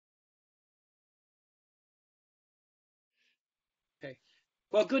Okay.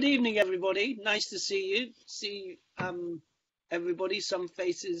 Well, good evening, everybody. Nice to see you. See everybody. Some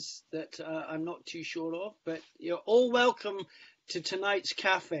faces that I'm not too sure of, but you're all welcome to tonight's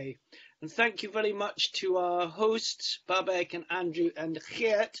cafe. And thank you very much to our hosts, Babek and Andrew and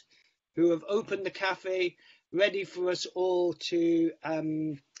Geert, who have opened the cafe, ready for us all to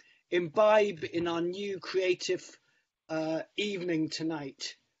imbibe in our new creative evening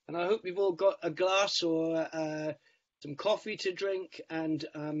tonight. And I hope you've all got a glass or some coffee to drink and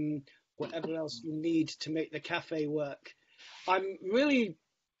whatever else you need to make the cafe work. I'm really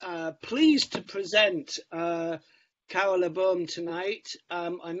pleased to present Carola Boehm tonight.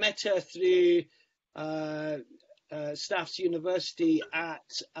 I met her through Staffs University at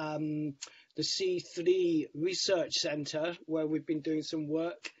the C3 Research Centre, where we've been doing some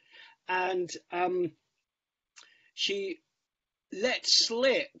work. And she let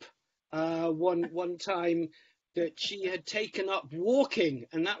slip one time that she had taken up walking,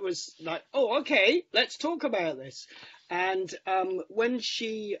 and that was like, oh, okay, let's talk about this. And when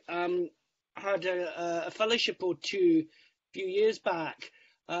she had a fellowship or two a few years back,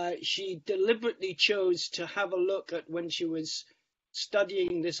 she deliberately chose to have a look at, when she was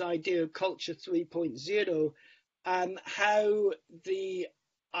studying this idea of culture 3.0, how the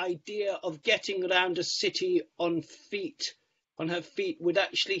idea of getting around a city on her feet would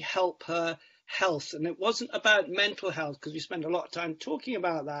actually help her health. And it wasn't about mental health, because we spend a lot of time talking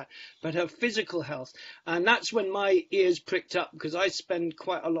about that, but her physical health. And that's when my ears pricked up, because I spend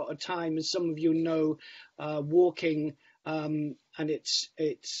quite a lot of time, as some of you know, walking, and it's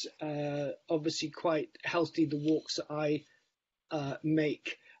obviously quite healthy, the walks that I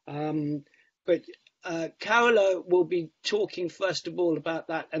make. But Carola will be talking first of all about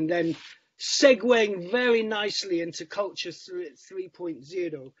that, and then segueing very nicely into culture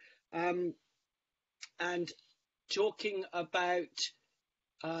 3.0, and talking about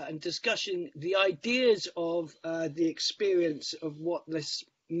and discussing the ideas of the experience of what this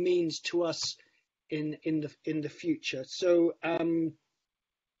means to us in the future. So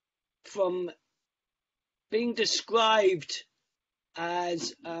from being described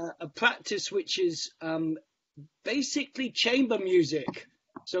as a practice which is basically chamber music,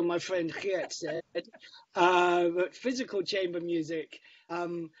 so my friend Geert said, but physical chamber music,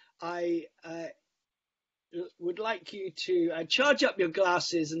 I would like you to charge up your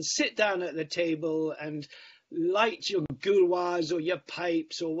glasses and sit down at the table and light your gouloirs or your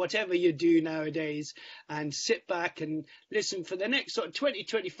pipes or whatever you do nowadays, and sit back and listen for the next sort of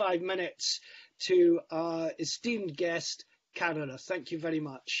 20-25 minutes to our esteemed guest, Carola. Thank you very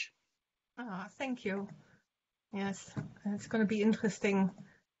much. Thank you. Yes, it's going to be interesting,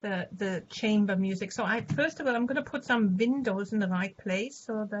 the chamber music. So first of all, I'm going to put some windows in the right place,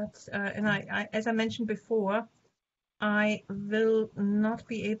 so that, and I as I mentioned before, I will not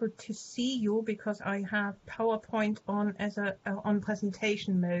be able to see you because I have PowerPoint on as on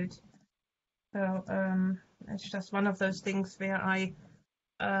presentation mode. So it's just one of those things where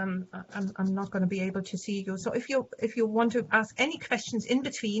I'm not going to be able to see you. So if you want to ask any questions in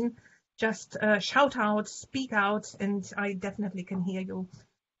between, just shout out, speak out, and I definitely can hear you.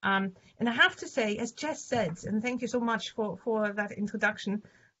 And I have to say, as Jez said, and thank you so much for that introduction,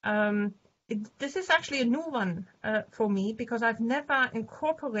 this is actually a new one for me, because I've never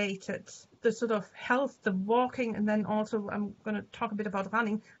incorporated the sort of health, the walking, and then also I'm going to talk a bit about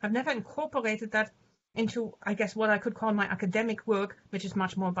running. I've never incorporated that into, I guess, what I could call my academic work, which is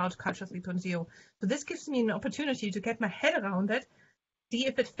much more about Culture 3.0. So this gives me an opportunity to get my head around it, see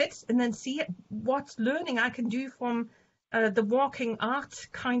if it fits, and then see what learning I can do from the walking art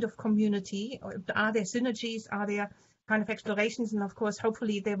kind of community. Are there synergies? Are there kind of explorations? And of course,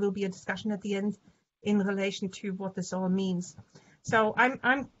 hopefully there will be a discussion at the end in relation to what this all means. So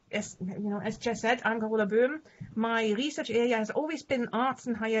I'm as Jez said, I'm Carola Boehm. My research area has always been arts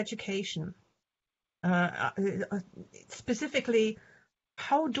and higher education. Specifically,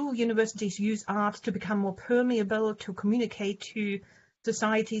 how do universities use art to become more permeable, to communicate to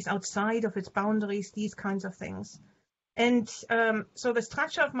societies outside of its boundaries, these kinds of things. And so the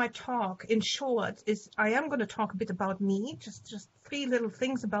structure of my talk, in short, is I am going to talk a bit about me, just three little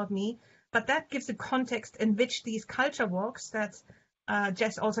things about me, but that gives a context in which these culture walks that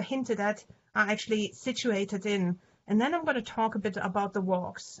Jez also hinted at are actually situated in. And then I'm going to talk a bit about the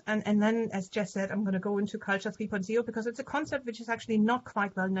walks. And then, as Jez said, I'm going to go into Culture 3.0 because it's a concept which is actually not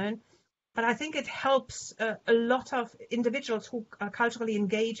quite well known. But I think it helps a lot of individuals who are culturally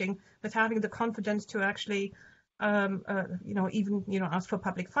engaging with having the confidence to actually, even ask for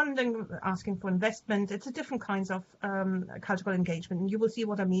public funding, asking for investment. It's a different kinds of cultural engagement. And you will see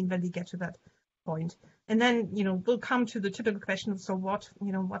what I mean when we get to that point. And then, we'll come to the typical question, so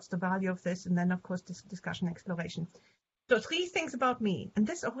what's the value of this? And then, of course, this discussion, exploration. So 3 things about me, and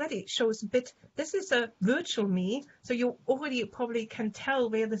this already shows a bit, this is a virtual me, so you already probably can tell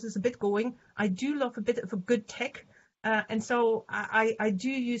where this is a bit going. I do love a bit of a good tech, and so I do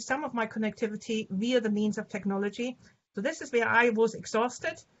use some of my connectivity via the means of technology. So this is where I was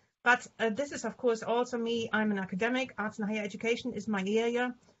exhausted, but this is, of course, also me. I'm an academic. Arts and higher education is my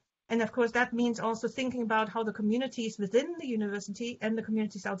area. And of course, that means also thinking about how the communities within the university and the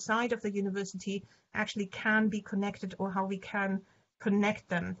communities outside of the university actually can be connected, or how we can connect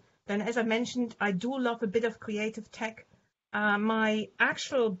them. Then, as I mentioned, I do love a bit of creative tech. My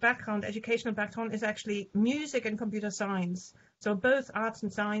actual background, educational background, is actually music and computer science. So both arts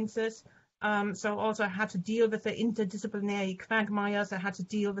and sciences. So also I had to deal with the interdisciplinary quagmires. I had to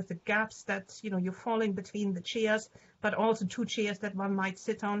deal with the gaps that, you're falling between the chairs, but also 2 chairs that one might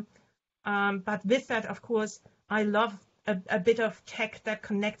sit on. But with that, of course, I love a bit of tech that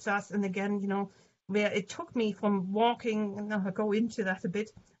connects us. And again, where it took me from walking, and I'll go into that a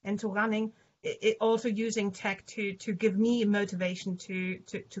bit, and to running, it also using tech to give me motivation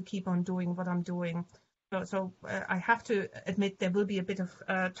to keep on doing what I'm doing. So I have to admit there will be a bit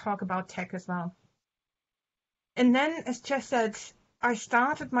of talk about tech as well. And then, as Jez said, I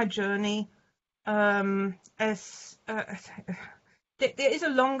started my journey as there is a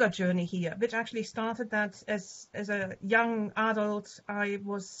longer journey here, which actually started that as a young adult. I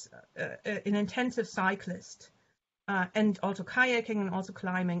was an intensive cyclist and also kayaking and also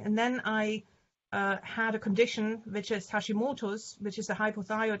climbing. And then I had a condition which is Hashimoto's, which is a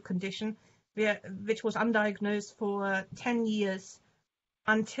hypothyroid condition, which was undiagnosed for 10 years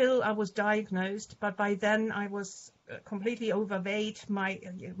until I was diagnosed. But by then I was completely overweight.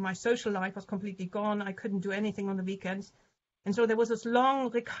 My social life was completely gone. I couldn't do anything on the weekends. And so there was this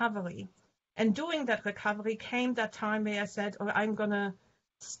long recovery. And during that recovery came that time where I said, I'm going to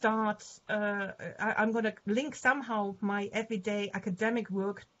start, I'm going to link somehow my everyday academic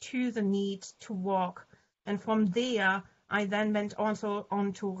work to the need to walk. And from there, I then went also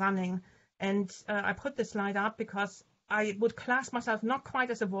on to running. And I put this slide up because I would class myself not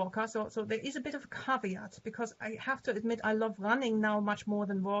quite as a walker. So there is a bit of a caveat, because I have to admit I love running now much more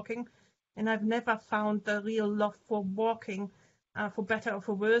than walking. And I've never found the real love for walking, for better or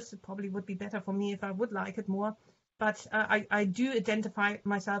for worse. It probably would be better for me if I would like it more. But I do identify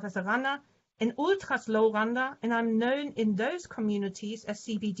myself as a runner, an ultra slow runner, and I'm known in those communities as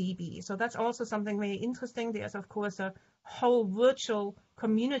CBDB. So that's also something very interesting. There's, of course, a whole virtual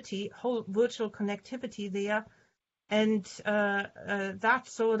community, whole virtual connectivity there. And that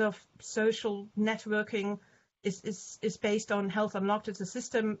sort of social networking is based on Health Unlocked. It's a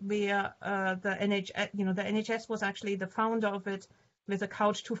system where the NHS was actually the founder of it, with a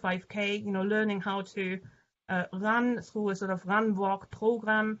Couch to 5K, learning how to run through a sort of run-walk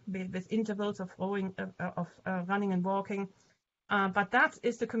program with intervals of running and walking. But that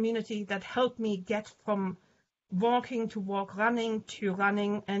is the community that helped me get from walking to walk running to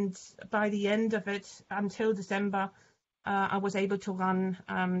running. And by the end of it, until December, I was able to run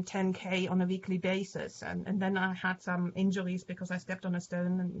 10K on a weekly basis. And then I had some injuries because I stepped on a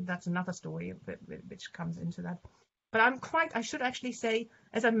stone, and that's another story which comes into that. But I should actually say,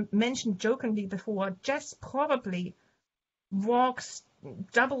 as I mentioned jokingly before, Jez probably walks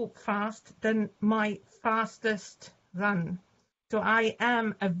double fast than my fastest run. So I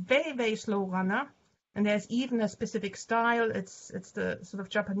am a very, very slow runner. And there's even a specific style. It's the sort of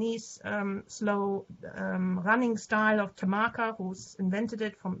Japanese slow running style of Tamaka, who's invented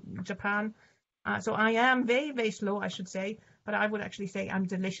it from Japan. So I am very, very slow, I should say, but I would actually say I'm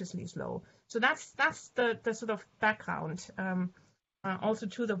deliciously slow. So that's the sort of background also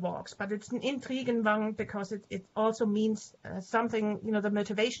to the walks. But it's an intriguing one because it also means something, the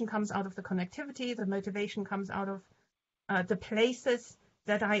motivation comes out of the connectivity, the motivation comes out of the places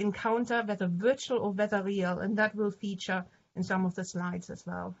that I encounter, whether virtual or whether real, and that will feature in some of the slides as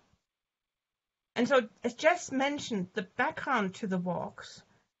well. And so, as Jez mentioned, the background to the walks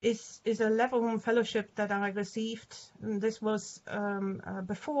is a level 1 fellowship that I received. And this was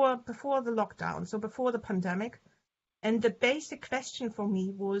before the lockdown, so before the pandemic. And the basic question for me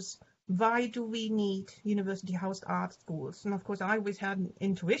was, why do we need university housed art schools? And of course, I always had an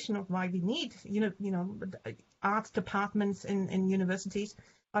intuition of why we need, arts departments in universities,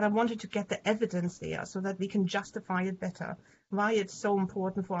 but I wanted to get the evidence there so that we can justify it better. Why it's so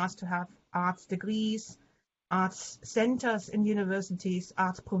important for us to have arts degrees, arts centers in universities,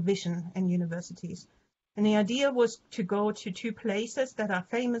 arts provision in universities. And the idea was to go to 2 places that are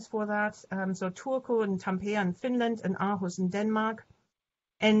famous for that. So Turku and Tampere in Finland and Aarhus in Denmark.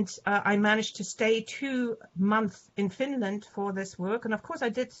 And I managed to stay 2 months in Finland for this work. And of course, I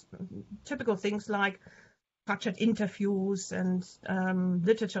did typical things like structured interviews and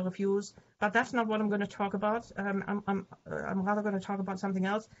literature reviews, but that's not what I'm going to talk about. I'm rather going to talk about something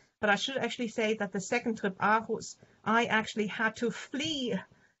else. But I should actually say that the second trip, Aarhus, I actually had to flee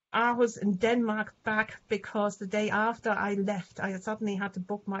Aarhus in Denmark back, because the day after I left, I suddenly had to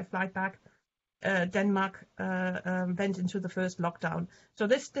book my flight back. Denmark went into the first lockdown. So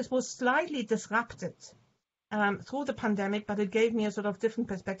this was slightly disrupted through the pandemic, but it gave me a sort of different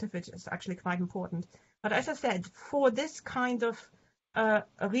perspective, which is actually quite important. But as I said, for this kind of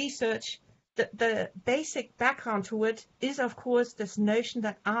research, the basic background to it is, of course, this notion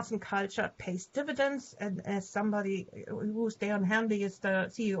that arts and culture pays dividends. And as somebody who's there on Hanley is the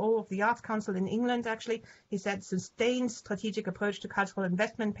CEO of the Arts Council in England, actually, he said sustained strategic approach to cultural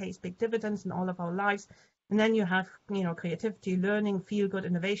investment pays big dividends in all of our lives. And then you have, creativity, learning, feel-good,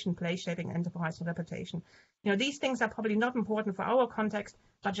 innovation, play-shaping, enterprise, and reputation. These things are probably not important for our context,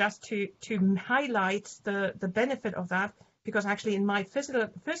 but just to highlight the benefit of that. Because actually in my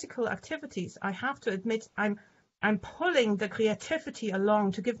physical activities, I have to admit I'm pulling the creativity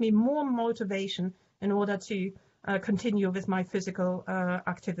along to give me more motivation in order to continue with my physical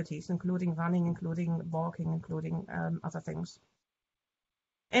activities, including running, including walking, including other things.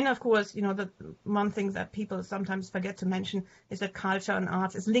 And of course, the one thing that people sometimes forget to mention is that culture and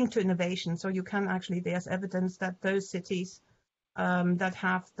arts is linked to innovation. So you can actually, there's evidence that those cities that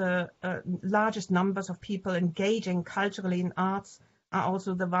have the largest numbers of people engaging culturally in arts are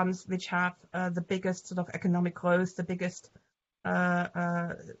also the ones which have the biggest sort of economic growth, the biggest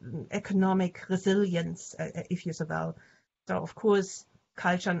economic resilience, if you so will. So of course,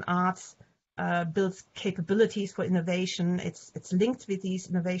 culture and arts builds capabilities for innovation. It's linked with these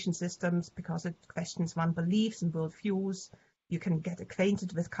innovation systems because it questions one's beliefs and worldviews. You can get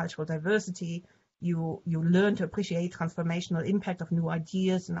acquainted with cultural diversity. You learn to appreciate transformational impact of new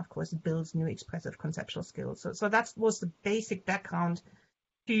ideas, and of course it builds new expressive conceptual skills. So that was the basic background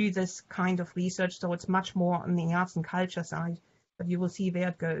to this kind of research. So it's much more on the arts and culture side, but you will see where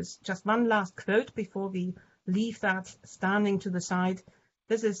it goes. Just one last quote before we leave that standing to the side.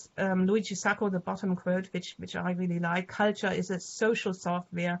 This is Luigi Sacco, the bottom quote, which I really like. Culture is a social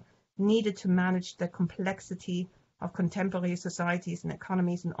software needed to manage the complexity of contemporary societies and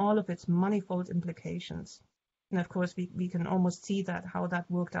economies and all of its manifold implications. And of course, we can almost see that, how that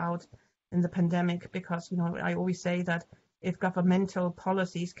worked out in the pandemic, because, I always say that if governmental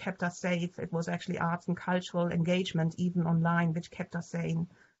policies kept us safe, it was actually arts and cultural engagement, even online, which kept us sane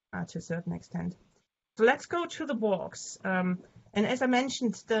to a certain extent. So let's go to the walks. And as I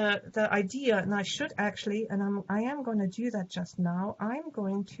mentioned, the idea, and I should actually, and I am going to do that just now, I'm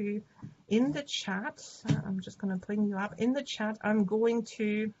going to, in the chat, I'm just going to bring you up. In the chat, I'm going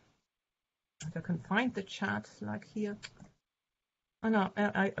to, if I can find the chat, like here. Oh no,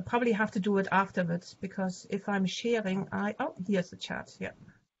 I probably have to do it afterwards, because if I'm sharing, oh, here's the chat, yeah.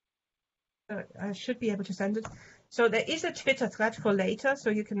 I should be able to send it. So there is a Twitter thread for later, so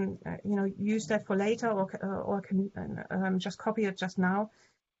you can use that for later, or can just copy it just now.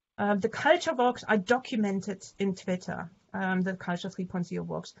 The culture walks I documented in Twitter, the Culture 3.0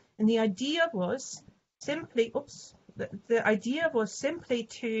 walks, and the idea was simply, the idea was simply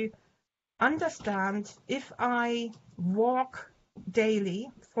to understand if I walk daily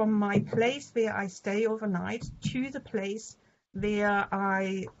from my place where I stay overnight to the place where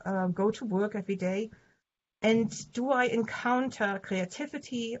I go to work every day. And do I encounter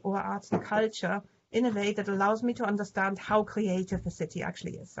creativity or arts and culture in a way that allows me to understand how creative a city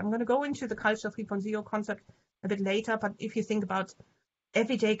actually is? I'm going to go into the Culture 3.0 concept a bit later, but if you think about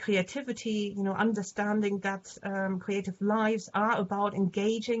everyday creativity, understanding that creative lives are about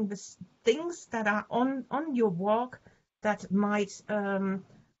engaging with things that are on your walk that might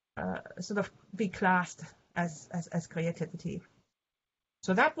sort of be classed as creativity.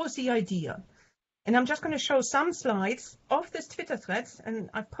 So that was the idea. And I'm just going to show some slides of this Twitter thread, and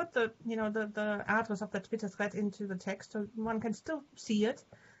I've put the address of the Twitter thread into the text, so one can still see it.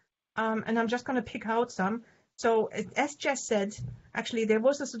 And I'm just going to pick out some. So as Jez said, actually there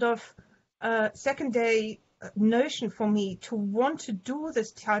was a sort of secondary notion for me to want to do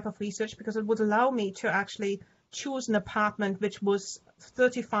this type of research, because it would allow me to actually choose an apartment which was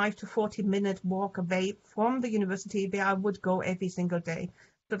 35 to 40-minute walk away from the university where I would go every single day.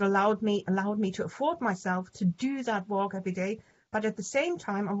 That allowed me to afford myself to do that walk every day, but at the same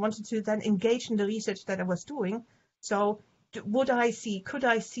time I wanted to then engage in the research that I was doing. So could I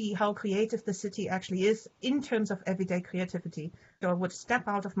see how creative the city actually is in terms of everyday creativity? So I would step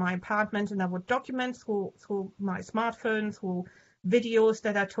out of my apartment and I would document through my smartphone, through videos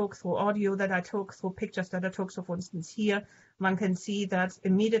that I took, through audio that I took, through pictures that I took. So for instance, here one can see that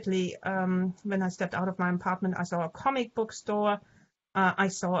immediately when I stepped out of my apartment, I saw a comic book store, I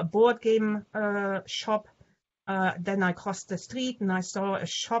saw a board game shop, then I crossed the street and I saw a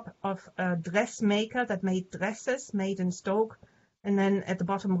shop of a dressmaker that made dresses made in Stoke. And then at the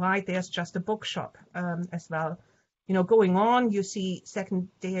bottom right, there's just a bookshop as well. You know, going on, you see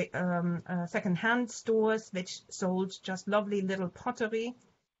second-hand stores which sold just lovely little pottery.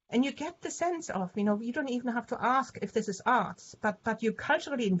 And you get the sense of, you know, you don't even have to ask if this is art, but you're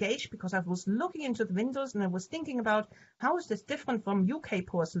culturally engaged, because I was looking into the windows and I was thinking about how is this different from UK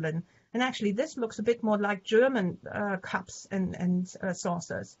porcelain? And actually this looks a bit more like German cups and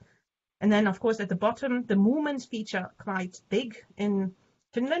saucers. And then, of course, at the bottom, the movements feature quite big in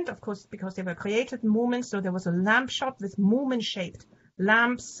Finland, of course, because they were created movements. So there was a lamp shop with movement-shaped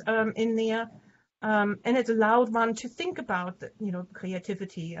lamps in there. And it allowed one to think about, you know,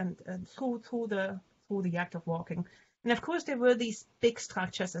 creativity and through the act of walking. And of course, there were these big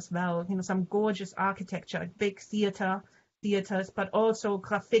structures as well, you know, some gorgeous architecture, big theaters, but also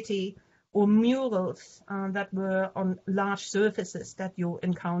graffiti or murals that were on large surfaces that you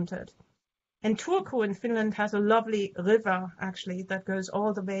encountered. And Turku in Finland has a lovely river, actually, that goes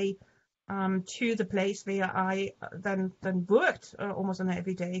all the way to the place where I then worked almost on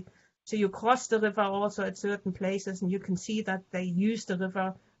every day. So you cross the river also at certain places, and you can see that they use the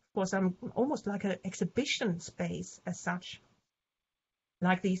river for some almost like an exhibition space as such.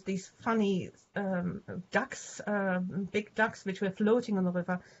 Like these funny ducks, big ducks, which were floating on the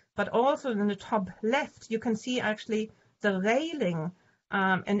river. But also in the top left, you can see actually the railing.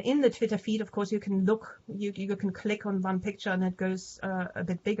 And in the Twitter feed, of course, you can look, you can click on one picture and it goes a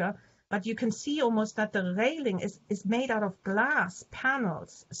bit bigger. But you can see almost that the railing is made out of glass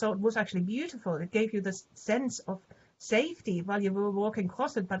panels. So it was actually beautiful. It gave you this sense of safety while you were walking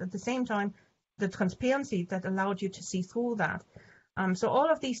across it, but at the same time, the transparency that allowed you to see through that. So all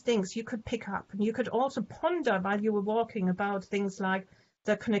of these things you could pick up, and you could also ponder while you were walking about things like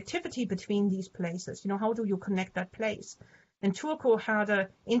the connectivity between these places. You know, how do you connect that place? And Turku had an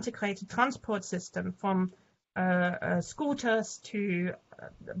integrated transport system from scooters to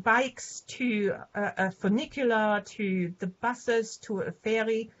bikes to a funicular to the buses to a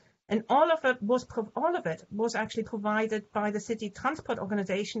ferry, and all of it was actually provided by the city transport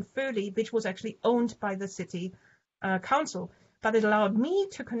organization Föli, which was actually owned by the city council. But it allowed me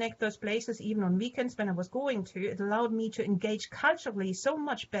to connect those places even on weekends when I was going to. It allowed me to engage culturally so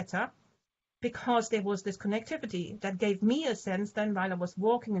much better, because there was this connectivity that gave me a sense then while I was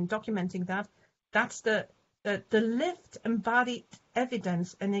walking and documenting that. That's the lived embodied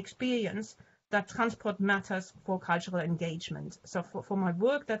evidence and experience that transport matters for cultural engagement. So for my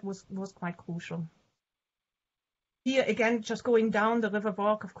work, that was quite crucial. Here again, just going down the river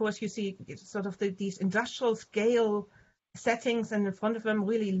walk, of course, you see sort of these industrial scale settings, and in front of them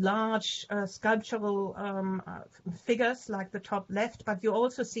really large sculptural figures like the top left, but you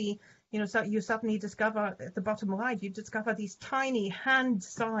also see, you know, so you suddenly discover at the bottom right, you discover these tiny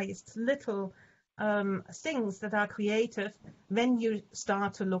hand-sized little things that are created when you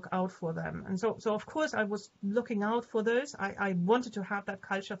start to look out for them. And so of course I was looking out for those. I wanted to have that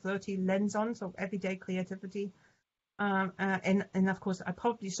Culture 30 lens on, so everyday creativity. And of course I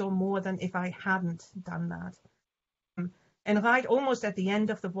probably saw more than if I hadn't done that. And right almost at the end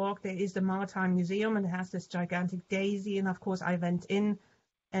of the walk, there is the Maritime Museum, and it has this gigantic daisy. And of course I went in,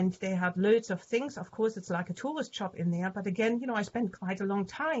 and they had loads of things. Of course, it's like a tourist shop in there. But again, you know, I spent quite a long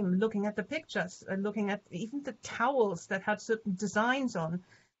time looking at the pictures, looking at even the towels that had certain designs on.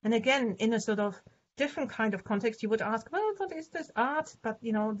 And again, in a sort of different kind of context, you would ask, well, what is this art? But,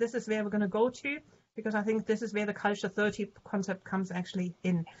 you know, this is where we're going to go to, because I think this is where the Culture 30 concept comes actually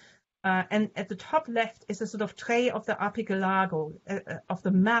in. And at the top left is a sort of tray of the archipelago, of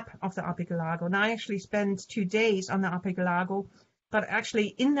the map of the archipelago. And I actually spent 2 days on the archipelago. But actually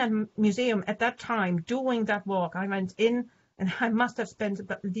in that museum at that time, during that walk, I went in and I must have spent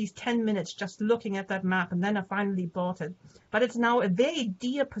about these 10 minutes just looking at that map, and then I finally bought it. But it's now a very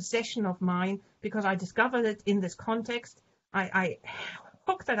dear possession of mine because I discovered it in this context. I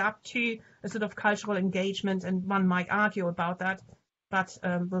hooked that up to a sort of cultural engagement, and one might argue about that, but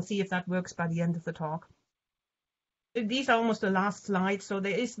we'll see if that works by the end of the talk. These are almost the last slides. So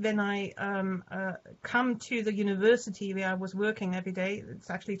there is, when I come to the university where I was working every day, it's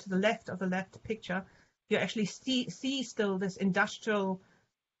actually to the left of the left picture, you actually see still this industrial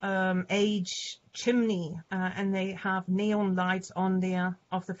age chimney, and they have neon lights on there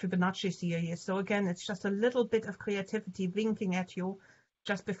of the Fibonacci series. So again, it's just a little bit of creativity winking at you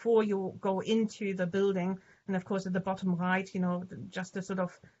just before you go into the building. And of course, at the bottom right, just the sort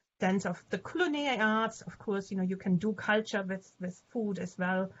of sense of the culinary arts. Of course, you can do culture with food as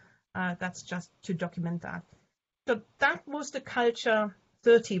well. That's just to document that. So that was the Culture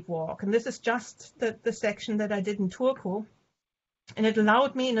 30 walk. And this is just the section that I did in Turku. And it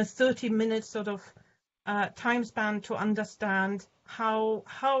allowed me in a 30-minute sort of time span to understand how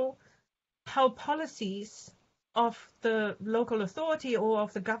policies of the local authority or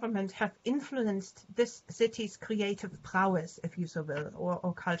of the government have influenced this city's creative prowess, if you so will,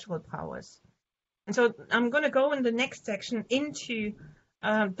 or cultural prowess. And so I'm going to go in the next section into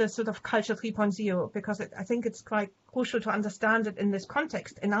the sort of Culture 3.0, because I think it's quite crucial to understand it in this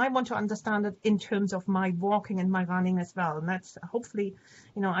context. And I want to understand it in terms of my walking and my running as well. And that's hopefully,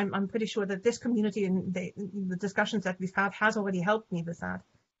 I'm pretty sure that this community and the discussions that we've had has already helped me with that.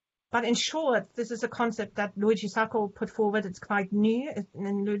 But in short, this is a concept that Luigi Sacco put forward. It's quite new.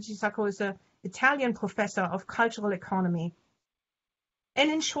 And Luigi Sacco is an Italian professor of cultural economy. And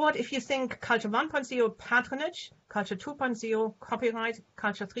in short, if you think Culture 1.0 patronage, Culture 2.0 copyright,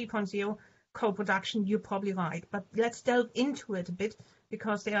 Culture 3.0 co-production, you're probably right. But let's delve into it a bit,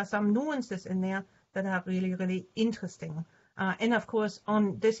 because there are some nuances in there that are really, really interesting. And of course,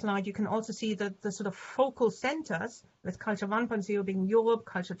 on this slide, you can also see the sort of focal centers, with Culture 1.0 being Europe,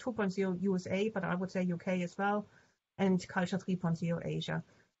 Culture 2.0 USA, but I would say UK as well, and Culture 3.0 Asia.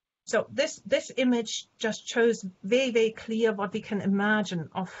 So this image just shows very, very clear what we can imagine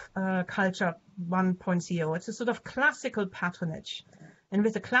of Culture 1.0. It's a sort of classical patronage. And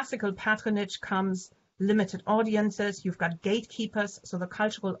with the classical patronage comes limited audiences. You've got gatekeepers. So the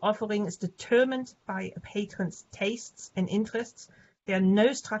cultural offering is determined by a patron's tastes and interests. There are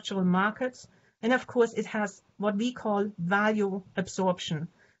no structural markets. And of course, it has what we call value absorption.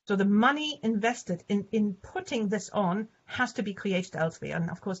 So the money invested in putting this on has to be created elsewhere. And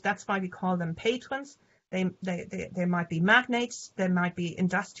of course, that's why we call them patrons. They might be magnates, they might be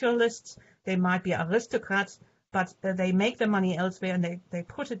industrialists, they might be aristocrats, but they make the money elsewhere and they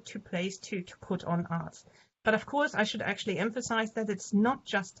put it to place to put on art. But of course, I should actually emphasize that it's not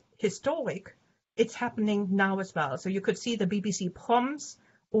just historic, it's happening now as well. So you could see the BBC Proms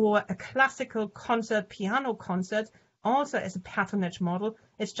or a classical concert, piano concert, also as a patronage model.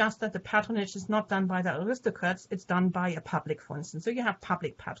 It's just that the patronage is not done by the aristocrats, it's done by a public, for instance. So you have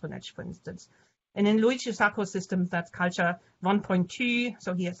public patronage, for instance. And in Luigi Sacco's system, that's Culture 1.2.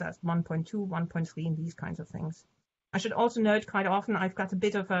 So here's that 1.2, 1.3, and these kinds of things. I should also note quite often I've got a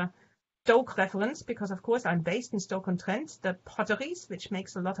bit of a Stoke reference, because of course I'm based in Stoke-on-Trent, the potteries, which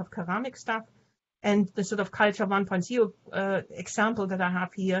makes a lot of ceramic stuff. And the sort of Culture 1.0 example that I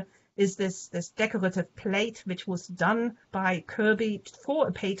have here is this decorative plate, which was done by Kirby for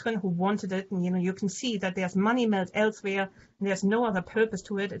a patron who wanted it. And you can see that there's money made elsewhere, and there's no other purpose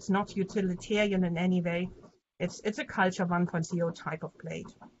to it. It's not utilitarian in any way. It's a Culture 1.0 type of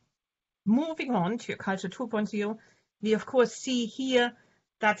plate. Moving on to Culture 2.0, we of course see here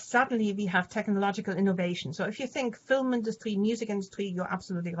that suddenly we have technological innovation. So if you think film industry, music industry, you're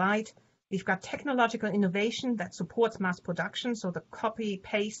absolutely right. We've got technological innovation that supports mass production. So the copy,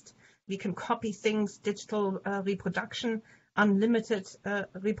 paste, we can copy things, digital reproduction, unlimited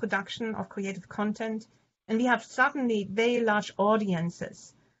reproduction of creative content. And we have suddenly very large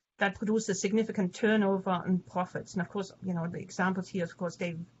audiences that produce a significant turnover and profits. And of course, the examples here, of course,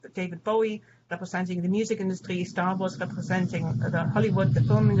 David Bowie representing the music industry, Star Wars representing the Hollywood, the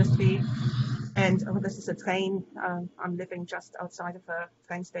film industry. And this is a train. I'm living just outside of a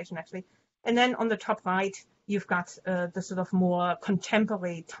train station, actually. And then on the top right, you've got the sort of more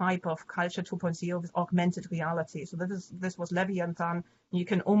contemporary type of Culture 2.0 with augmented reality. So this was Leviathan. You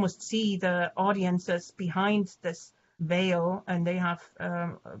can almost see the audiences behind this veil, and they have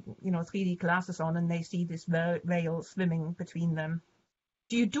 3D glasses on, and they see this veil swimming between them.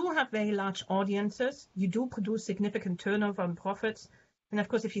 So you do have very large audiences. You do produce significant turnover and profits. And of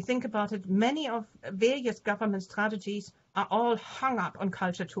course, if you think about it, many of various government strategies are all hung up on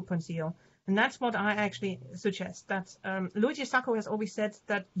Culture 2.0. And that's what I actually suggest, that Luigi Sacco has always said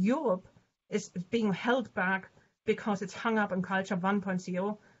that Europe is being held back because it's hung up on Culture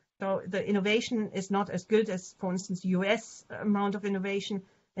 1.0. So the innovation is not as good as, for instance, US amount of innovation.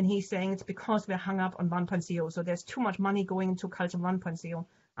 And he's saying it's because we're hung up on 1.0. So there's too much money going into Culture 1.0.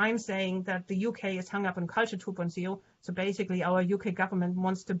 I'm saying that the UK is hung up on Culture 2.0. So basically our UK government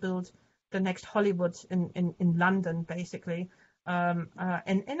wants to build the next Hollywood in London, basically. And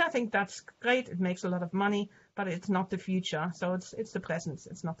I think that's great. It makes a lot of money, but it's not the future. So it's the present.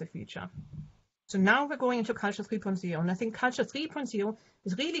 It's not the future. So now we're going into Culture 3.0. And I think Culture 3.0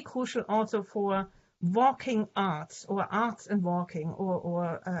 is really crucial also for walking arts, or arts and walking,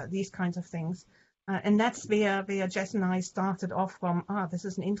 or these kinds of things. And that's where Jez and I started off from. This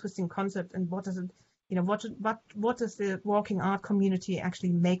is an interesting concept, and what does it, what does the walking art community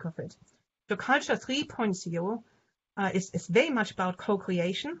actually make of it? So Culture 3.0 is very much about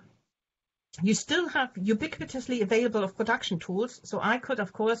co-creation. You still have ubiquitously available of production tools. So I could,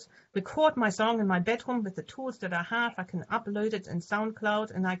 of course, record my song in my bedroom with the tools that I have. I can upload it in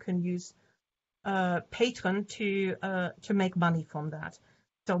SoundCloud, and I can use Patreon to make money from that.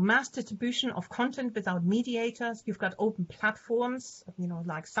 So mass distribution of content without mediators. You've got open platforms,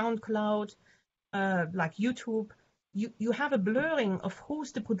 like SoundCloud, like YouTube. You have a blurring of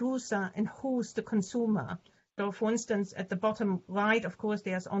who's the producer and who's the consumer. So, for instance, at the bottom right, of course,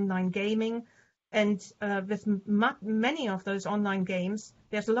 there's online gaming. And with many of those online games,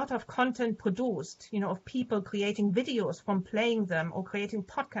 there's a lot of content produced, of people creating videos from playing them, or creating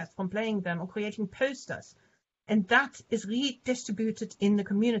podcasts from playing them, or creating posters. And that is redistributed in the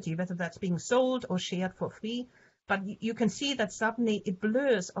community, whether that's being sold or shared for free. But you can see that suddenly it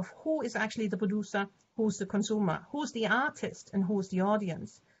blurs of who is actually the producer, who's the consumer, who's the artist, and who's the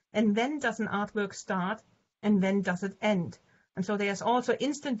audience. And when does an artwork start? And when does it end? And so there's also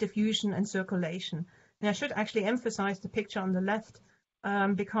instant diffusion and circulation. And I should actually emphasize the picture on the left,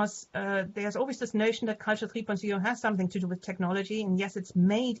 because there's always this notion that Culture 3.0 has something to do with technology. And yes, it's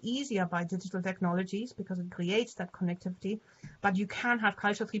made easier by digital technologies because it creates that connectivity. But you can have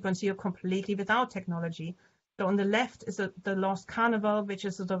Culture 3.0 completely without technology. So on the left is the Lost Carnival, which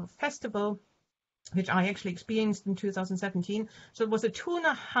is a sort of festival, which I actually experienced in 2017. So it was a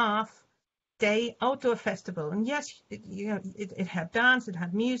 2.5-day outdoor festival, and yes, it had dance, it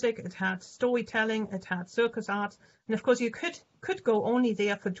had music, it had storytelling, it had circus art, and of course you could go only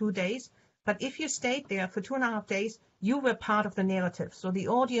there for 2 days, but if you stayed there for 2.5 days, you were part of the narrative. So the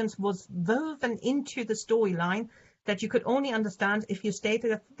audience was woven into the storyline that you could only understand if you stayed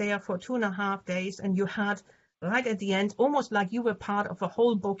there for 2.5 days, and you had right at the end, almost like you were part of a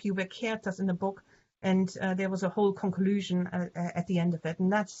whole book, you were characters in the book. And there was a whole conclusion at the end of it.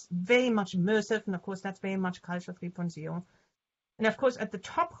 And that's very much immersive. And of course, that's very much Culture 3.0. And of course, at the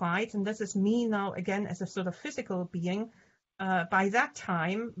top right, and this is me now again as a sort of physical being, by that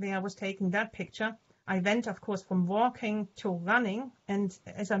time, where I was taking that picture, I went, of course, from walking to running. And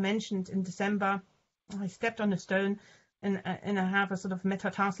as I mentioned, in December, I stepped on a stone and I have a sort of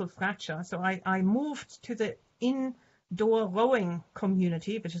metatarsal fracture. So I moved to the indoor rowing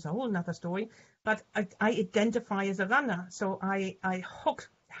community, which is a whole nother story. But I identify as a runner, so I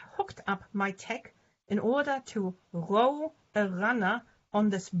hooked up my tech in order to row a runner on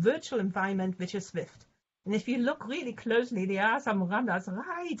this virtual environment, which is Swift. And if you look really closely, there are some runners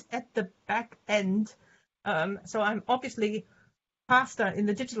right at the back end. So I'm obviously faster in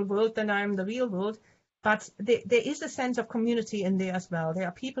the digital world than I am in the real world. But there is a sense of community in there as well. There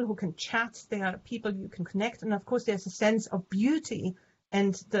are people who can chat. There are people you can connect. And of course, there's a sense of beauty.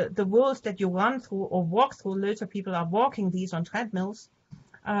 And the world that you run through or walk through, loads of people are walking these on treadmills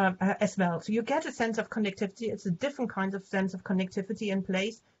as well. So you get a sense of connectivity. It's a different kind of sense of connectivity in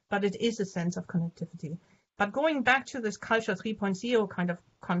place, but it is a sense of connectivity. But going back to this Culture 3.0 kind of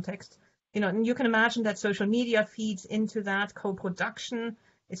context, and you can imagine that social media feeds into that. Co-production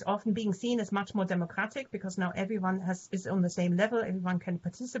is often being seen as much more democratic because now everyone is on the same level. Everyone can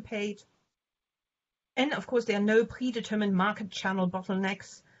participate. And of course, there are no predetermined market channel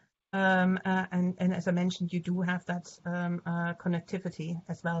bottlenecks. And as I mentioned, you do have that connectivity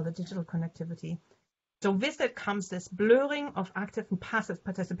as well, the digital connectivity. So with it comes this blurring of active and passive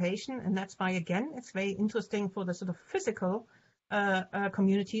participation. And that's why, again, it's very interesting for the sort of physical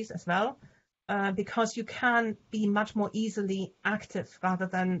communities as well, because you can be much more easily active rather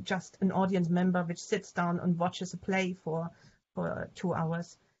than just an audience member which sits down and watches a play for 2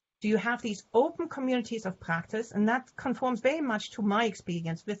 hours. So you have these open communities of practice, and that conforms very much to my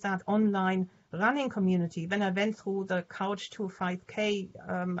experience with that online running community. When I went through the Couch to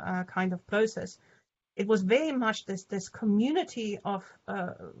 5K kind of process, it was very much this community of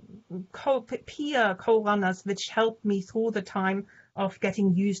peer co-runners, which helped me through the time of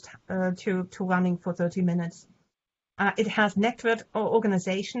getting used to running for 30 minutes. It has network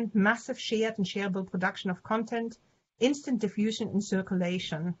organization, massive shared and shareable production of content, instant diffusion and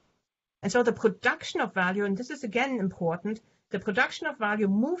circulation. And so the production of value, and this is again important, the production of value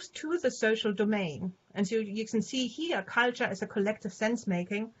moves to the social domain. And so you can see here, culture is a collective sense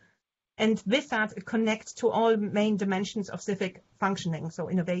making. And with that, it connects to all main dimensions of civic functioning. So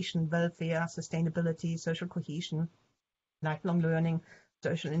innovation, welfare, sustainability, social cohesion, lifelong learning,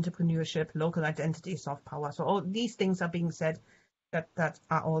 social entrepreneurship, local identity, soft power. So all these things are being said that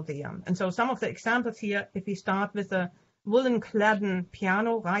are all there. And so some of the examples here, if we start with the woolen-clad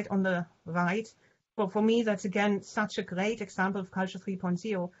piano right on the right, for me, that's again such a great example of Culture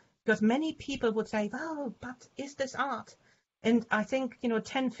 3.0, because many people would say, oh, but is this art? And I think,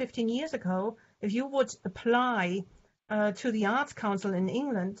 10, 15 years ago, if you would apply to the Arts Council in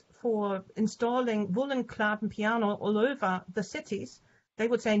England for installing woolen clad piano all over the cities, they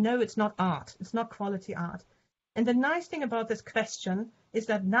would say, no, it's not art. It's not quality art. And the nice thing about this question is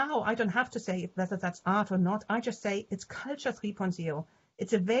that now I don't have to say whether that's art or not. I just say it's Culture 3.0.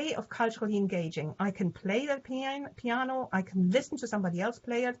 It's a way of culturally engaging. I can play the piano. I can listen to somebody else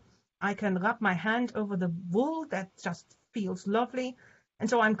play it. I can rub my hand over the wool that just feels lovely. And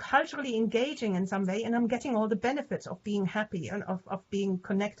so I'm culturally engaging in some way, and I'm getting all the benefits of being happy and of being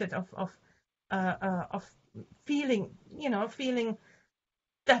connected, of feeling, feeling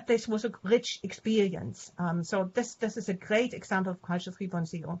that this was a rich experience. So this is a great example of Culture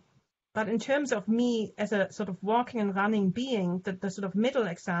 3.0. But in terms of me as a sort of walking and running being, the sort of middle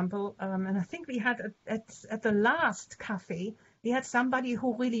example, and I think we had at the last cafe, we had somebody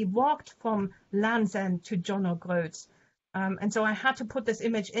who really walked from Land's End to John O'Groats. And so I had to put this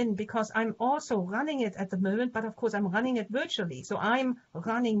image in because I'm also running it at the moment, but of course I'm running it virtually. So I'm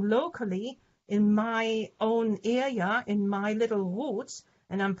running locally in my own area, in my little routes,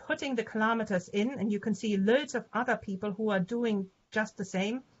 and I'm putting the kilometers in, and you can see loads of other people who are doing just the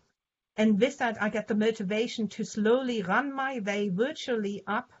same. And with that, I get the motivation to slowly run my way virtually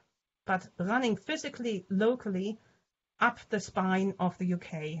up, but running physically, locally, up the spine of the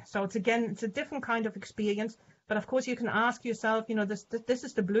UK. So it's a different kind of experience. But of course, you can ask yourself, this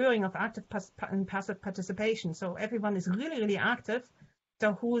is the blurring of active and passive participation. So everyone is really, really active.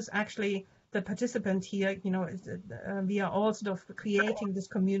 So who's actually the participant here? We are all sort of creating this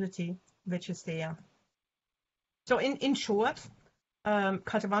community which is there. So in short,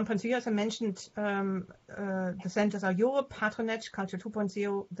 Culture 1.0, as I mentioned, the centers are Europe, patronage. Culture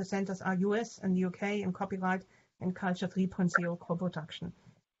 2.0, the centers are US and the UK and copyright, and Culture 3.0, co-production.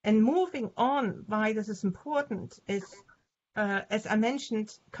 And moving on, why this is important is, as I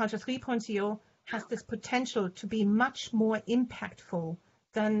mentioned, Culture 3.0 has this potential to be much more impactful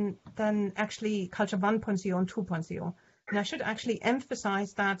than actually Culture 1.0 and 2.0. And I should actually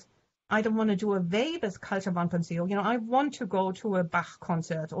emphasize that I don't want to do away with Culture 1.0. I want to go to a Bach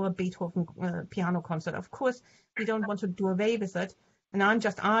concert or a Beethoven piano concert. Of course, we don't want to do away with it. And I'm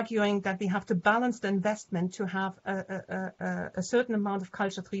just arguing that we have to balance the investment to have a certain amount of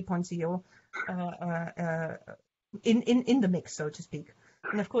Culture 3.0 in the mix, so to speak.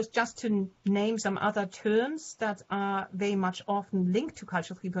 And of course, just to name some other terms that are very much often linked to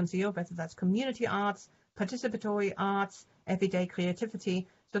Culture 3.0, whether that's community arts, participatory arts, everyday creativity,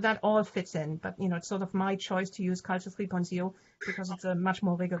 so that all fits in. But, it's sort of my choice to use Culture 3.0 because it's a much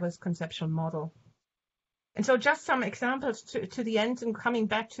more rigorous conceptual model. And so just some examples to the end, and coming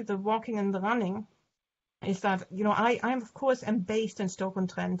back to the walking and the running, is that, I of course am based in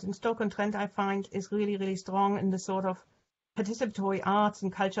Stoke-on-Trent. And Stoke-on-Trent, I find, is really, really strong in the sort of participatory arts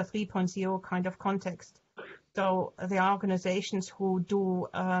and Culture 3.0 kind of context. So there are organizations who do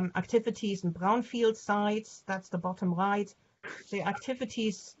activities in brownfield sites, that's the bottom right. The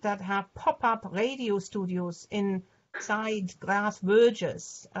activities that have pop-up radio studios inside grass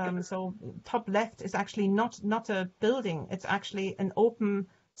verges. So top left is actually not a building, it's actually an open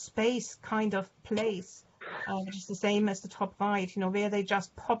space kind of place, which is the same as the top right, where they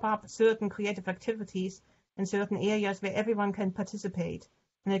just pop up certain creative activities in certain areas where everyone can participate.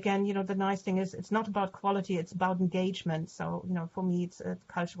 And again, the nice thing is it's not about quality, it's about engagement. So, for me, it's a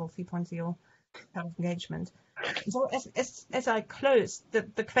cultural 3.0 kind of engagement. So as I close,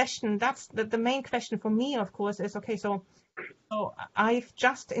 the question, that's the main question for me, of course, is, okay, so I've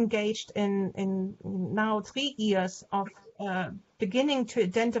just engaged in now 3 years of beginning to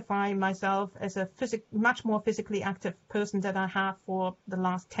identify myself as a much more physically active person than I have for the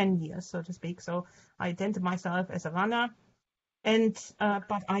last 10 years, so to speak. So I identify myself as a runner, and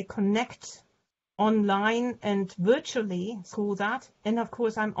but I connect online and virtually through that. And of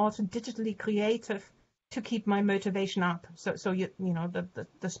course, I'm also digitally creative to keep my motivation up. So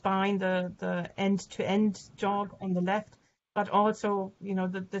the spine, the end-to-end jog on the left, but also,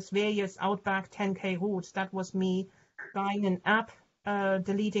 this various Outback 10K routes. That was me buying an app,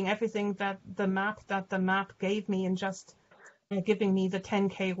 deleting everything that the map gave me, and just giving me the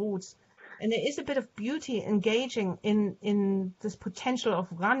 10K routes. And there is a bit of beauty engaging in this potential of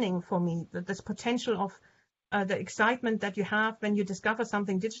running for me, this potential of the excitement that you have when you discover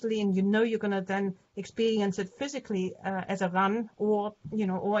something digitally, and you're going to then experience it physically as a run, or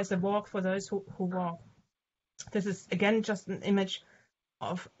as a walk for those who walk. This is again just an image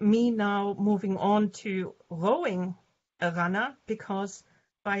of me now moving on to rowing a runner, because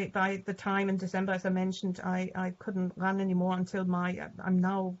by the time in December, as I mentioned, I couldn't run anymore until I'm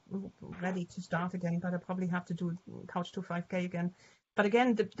now ready to start again, but I probably have to do Couch to 5K again. But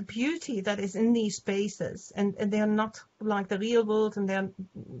again, the beauty that is in these spaces, and they're not like the real world,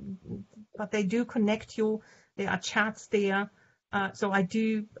 but they do connect you. There are chats there. So I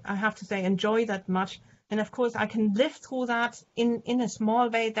have to say, enjoy that much. And of course, I can live through that in a small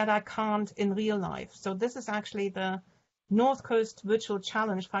way that I can't in real life. So this is actually the North Coast Virtual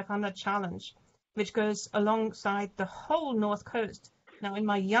Challenge, 500 Challenge, which goes alongside the whole North Coast. Now, in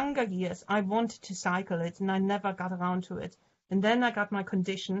my younger years, I wanted to cycle it, and I never got around to it. And then I got my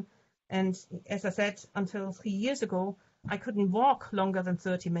condition, and as I said, until 3 years ago, I couldn't walk longer than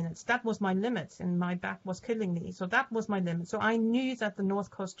 30 minutes. That was my limit, and my back was killing me. So that was my limit. So I knew that the North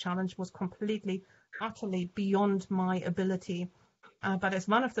Coast Challenge was completely, utterly beyond my ability. But as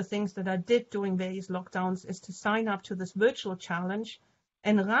one of the things that I did during various lockdowns is to sign up to this virtual challenge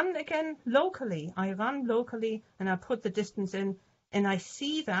and run again locally. I run locally and I put the distance in, and I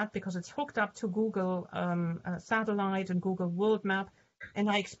see that because it's hooked up to Google Satellite and Google World Map, and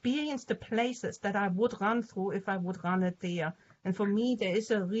I experience the places that I would run through if I would run it there. And for me, there is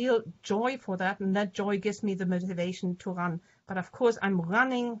a real joy for that, and that joy gives me the motivation to run. But of course, I'm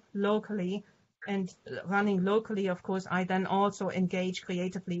running locally. And running locally, of course, I then also engage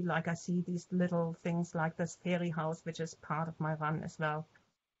creatively, like I see these little things like this fairy house, which is part of my run as well.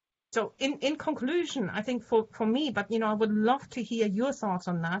 So in conclusion, I think for me, but I would love to hear your thoughts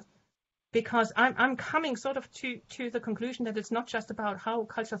on that, because I'm coming sort of to the conclusion that it's not just about how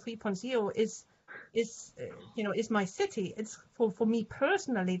Culture 3.0 is my city. It's for me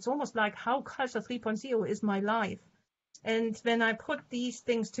personally, it's almost like how Culture 3.0 is my life. And when I put these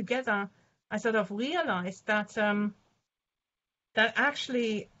things together, I sort of realized that that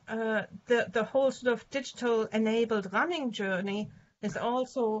actually the whole sort of digital enabled running journey is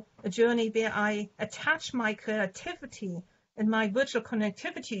also a journey where I attach my creativity and my virtual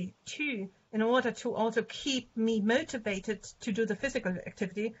connectivity to, in order to also keep me motivated to do the physical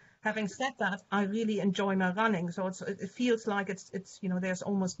activity. Having said that, I really enjoy my running, so it feels like it's there's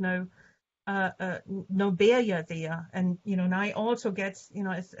almost no barrier there. And and I also get,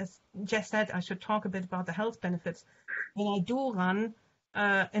 as Jez said, I should talk a bit about the health benefits. When I do run,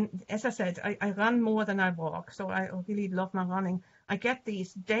 and as I said, I run more than I walk, so I really love my running. I get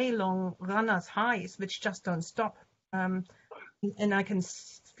these day-long runner's highs which just don't stop, and I can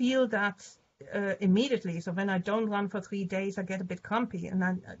feel that immediately. So when I don't run for 3 days, I get a bit grumpy,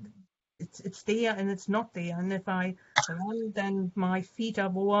 and it's there and it's not there. And if I run, then my feet are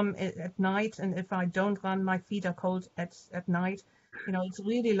warm at night, and if I don't run, my feet are cold at night. It's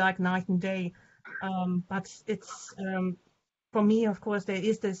really like night and day. But it's for me, of course, there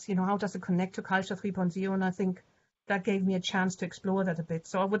is this, how does it connect to Culture 3.0? And I think that gave me a chance to explore that a bit.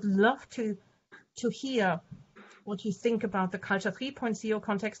 So I would love to hear what you think about the Culture 3.0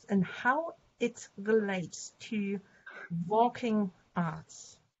 context and how it relates to walking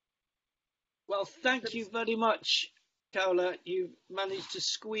arts. Well, thank you very much, Carola. You managed to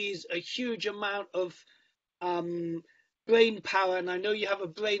squeeze a huge amount of brain power, and I know you have a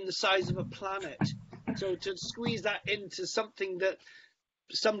brain the size of a planet. So to squeeze that into something that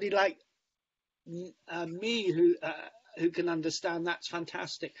somebody like me who can understand, that's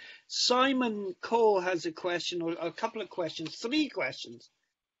fantastic. Simon Cole has a question, or a couple of questions, 3 questions.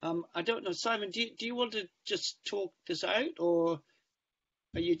 I don't know, Simon, do you want to just talk this out, or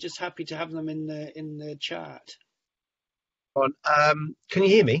are you just happy to have them in the chat? Can you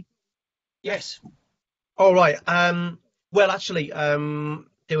hear me? Yes. All right. Well, actually,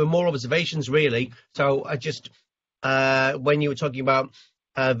 there were more observations, really. So I just, when you were talking about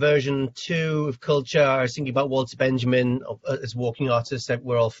version 2 of culture, I was thinking about Walter Benjamin as walking artist.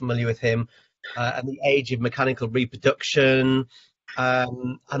 We're all familiar with him, and the age of mechanical reproduction.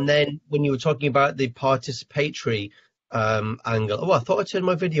 And then when you were talking about the participatory angle, I thought I turned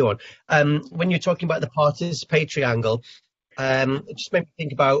my video on. When you're talking about the participatory angle, it just made me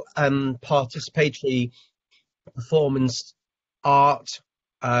think about participatory performance art.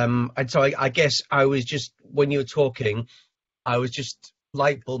 And so I guess I was just, when you were talking, I was just,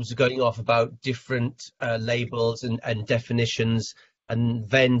 light bulbs are going off about different labels and definitions and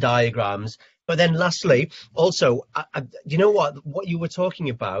Venn diagrams. But then lastly, also, you know what you were talking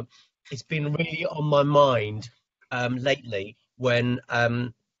about, it's been really on my mind lately when I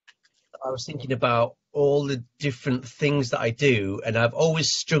was thinking about all the different things that I do, and I've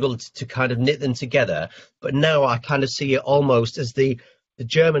always struggled to kind of knit them together. But now I kind of see it almost as the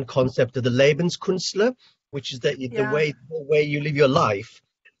German concept of the Lebenskünstler, which is that the way you live your life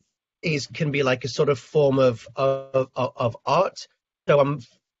can be like a sort of form of art. So I'm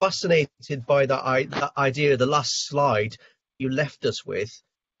fascinated by that idea, the last slide you left us with.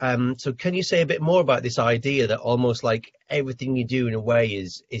 So can you say a bit more about this idea that almost like everything you do in a way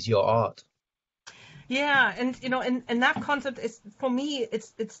is your art? Yeah, and and that concept is, for me,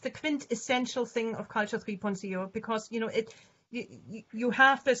 it's the quintessential thing of Culture 3.0, because you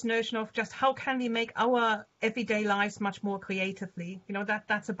have this notion of just how can we make our everyday lives much more creatively.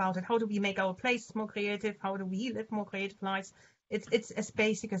 That's about it. How do we make our places more creative? How do we live more creative lives? It's as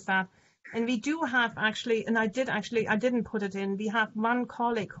basic as that. And we do have actually, and I didn't put it in. We have one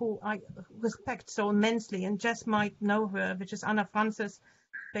colleague who I respect so immensely, and Jess might know her, which is Anna Francis,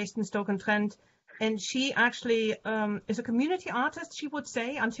 based in Stoke-on-Trent. And she actually is a community artist, she would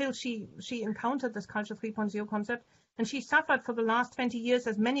say, until she encountered this Culture 3.0 concept. And she suffered for the last 20 years,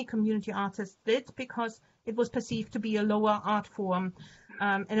 as many community artists did, because it was perceived to be a lower art form,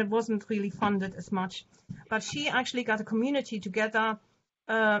 and it wasn't really funded as much. But she actually got a community together,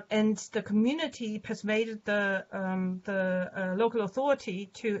 and the community persuaded the local authority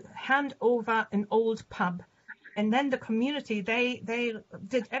to hand over an old pub. And then the community, they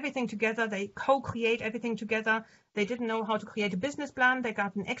did everything together. They co-create everything together. They didn't know how to create a business plan. They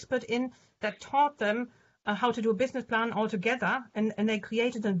got an expert in that taught them how to do a business plan all together. And they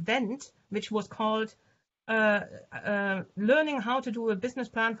created an event which was called Learning How to Do a Business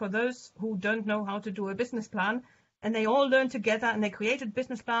Plan for Those Who Don't Know How to Do a Business Plan. And they all learned together, and they created a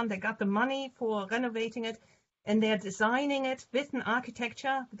business plan. They got the money for renovating it. And they're designing it with an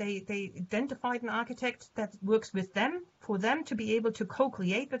architecture. They identified an architect that works with them, for them to be able to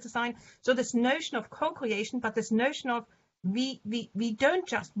co-create the design. So this notion of co-creation, but this notion of we don't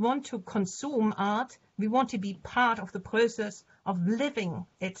just want to consume art, we want to be part of the process of living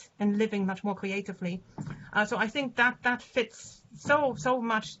it and living much more creatively. So I think that fits so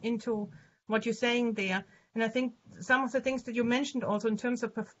much into what you're saying there. And I think some of the things that you mentioned also in terms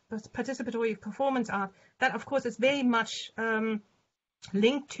of participatory performance art, that of course is very much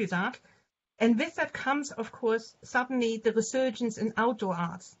linked to that. And with that comes, of course, suddenly the resurgence in outdoor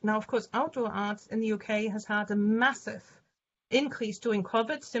arts. Now, of course, outdoor arts in the UK has had a massive increase during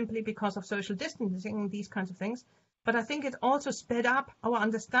COVID, simply because of social distancing and these kinds of things. But I think it also sped up our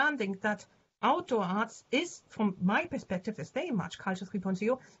understanding that outdoor arts is, from my perspective, is very much Culture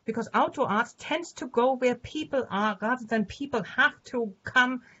 3.0, because outdoor arts tends to go where people are rather than people have to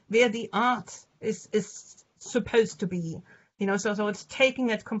come where the art is supposed to be. So it's taking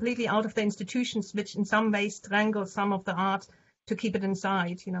it completely out of the institutions, which in some ways strangle some of the art to keep it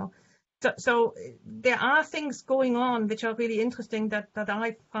inside. So there are things going on which are really interesting that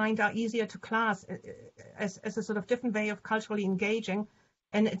I find are easier to class as a sort of different way of culturally engaging.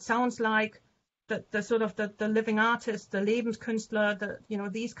 And it sounds like the sort of the living artist, the Lebenskünstler,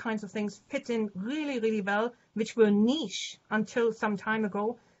 these kinds of things fit in really, really well, which were niche until some time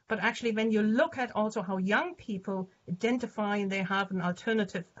ago. But actually, when you look at also how young people identify, and they have an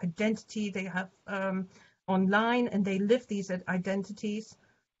alternative identity, they have online, and they live these identities,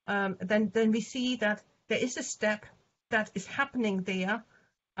 then we see that there is a step that is happening there.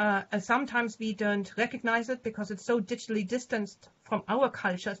 And sometimes we don't recognize it because it's so digitally distanced from our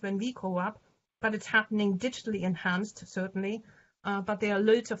cultures when we grow up, but it's happening digitally enhanced, certainly. But there are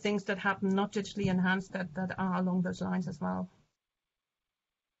loads of things that happen not digitally enhanced that are along those lines as well.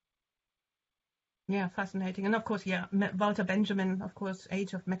 Yeah, fascinating. And of course, Walter Benjamin, of course,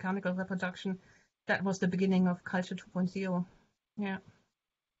 Age of Mechanical Reproduction, that was the beginning of Culture 2.0. Yeah.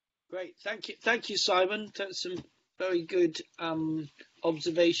 Great. Thank you, Simon. That's some very good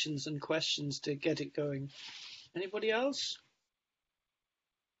observations and questions to get it going. Anybody else?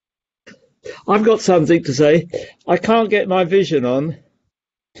 I've got something to say. I can't get my vision on.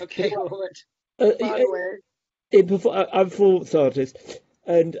 Okay, Robert. I'm a performance artist,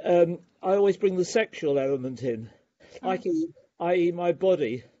 and I always bring the sexual element in, i.e. my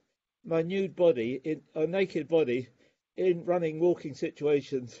body, my nude body, a naked body, in walking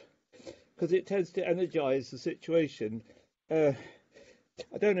situations, because it tends to energize the situation. I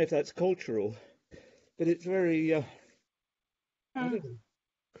don't know if that's cultural, but it's very I don't know,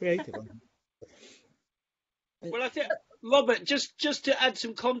 creative. Well, I think, Robert, just to add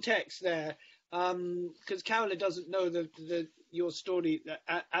some context there, because Carola doesn't know your story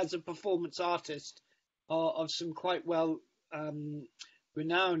as a performance artist of some quite well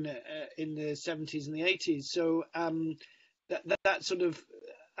renown in the 70s and the 80s. So that sort of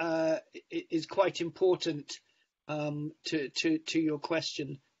is quite important to your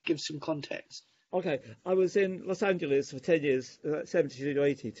question. Give some context. Okay, I was in Los Angeles for 10 years, 72 to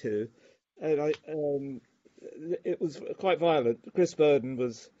 82, and it was quite violent. Chris Burden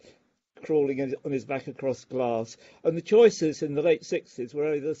was crawling on his back across glass. And the choices in the late 60s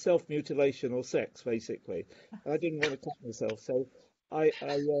were either self-mutilation or sex, basically. I didn't want to cut myself, so I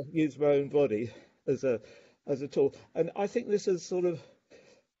used my own body as a tool. And I think this is sort of,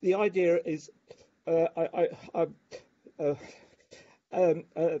 the idea is, I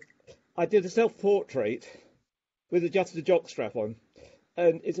did a self-portrait with just a jockstrap on.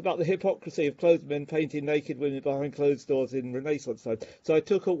 And it's about the hypocrisy of clothed men painting naked women behind closed doors in Renaissance time. So I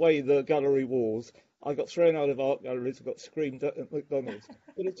took away the gallery walls. I got thrown out of art galleries. I got screamed at McDonald's.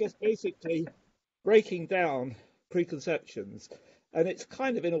 But it's just basically breaking down preconceptions. And it's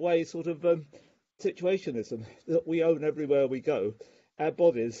kind of, in a way, sort of situationism that we own everywhere we go. Our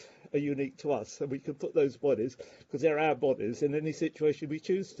bodies are unique to us, and we can put those bodies, because they're our bodies, in any situation we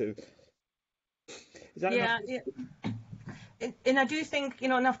choose to. Is that yeah. And I do think,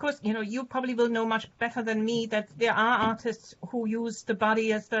 and of course, you probably will know much better than me that there are artists who use the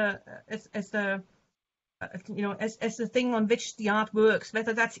body as the thing on which the art works,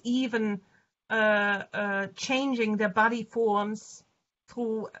 whether that's even changing their body forms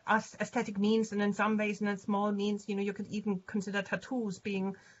through aesthetic means, and in some ways, and in small means, you could even consider tattoos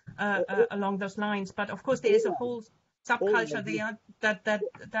being along those lines. But of course, there is a whole subculture there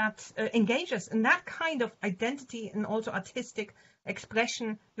that engages in that kind of identity and also artistic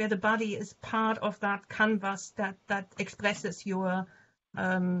expression, where the body is part of that canvas that expresses your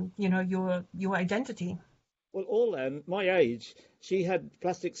your identity. Well, Orlan, my age, she had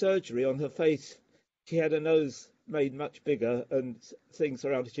plastic surgery on her face. She had her nose made much bigger and things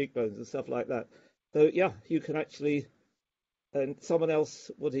around her cheekbones and stuff like that. So yeah, you can actually. And someone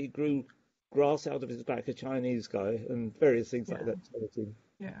else, he grew grass out of his back, a Chinese guy, and various things like that.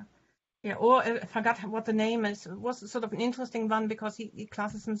 Yeah. Or I forgot what the name is. It was sort of an interesting one because he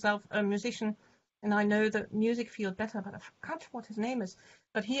classes himself a musician, and I know the music field better, but I forgot what his name is.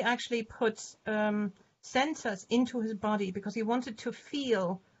 But he actually put sensors into his body because he wanted to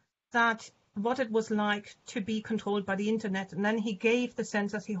feel that what it was like to be controlled by the internet. And then he gave the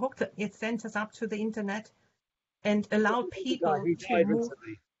sensors, he hooked the sensors up to the internet and allowed people to move.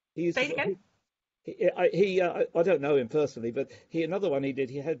 Say it again? I don't know him personally, but another one he did,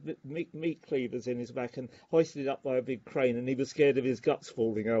 he had meat cleavers in his back and hoisted it up by a big crane, and he was scared of his guts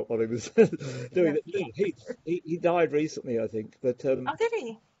falling out while he was doing it. He died recently, I think. But oh, did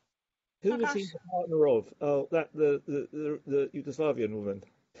he? Who was he the partner of? Oh, that the Yugoslavian woman,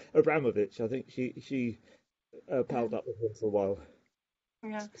 Abramovich. I think she palled up with him for a while.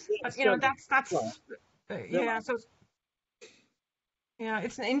 Yeah, but that's yeah. So. Yeah,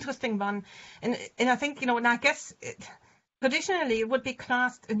 it's an interesting one, and I think and I guess traditionally it would be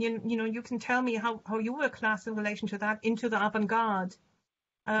classed, and you can tell me how you were classed in relation to that into the avant-garde.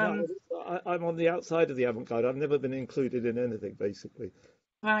 No, I'm on the outside of the avant-garde. I've never been included in anything, basically.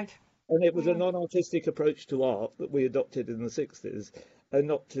 Right. And it was a non-artistic approach to art that we adopted in the 60s, and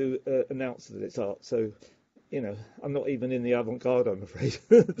not to announce that it's art. So, I'm not even in the avant-garde, I'm afraid.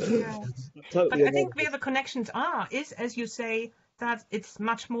 Yeah. Totally. But I think where the connections are is, as you say, that it's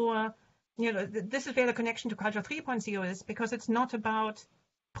much more, this is where the connection to Culture 3.0 is, because it's not about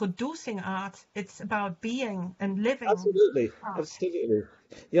producing art, it's about being and living. Absolutely.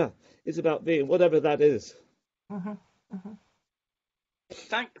 Yeah, it's about being, whatever that is. Mm-hmm. Mm-hmm.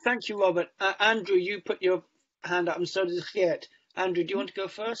 Thank you, Robert. Andrew, you put your hand up, and so did Geert. Andrew, do you want to go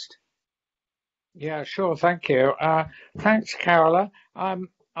first? Yeah, sure. Thank you. Thanks, Carola.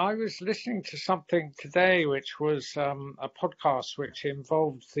 I was listening to something today, which was a podcast which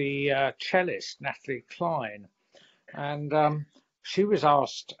involved the cellist, Natalie Klein. And she was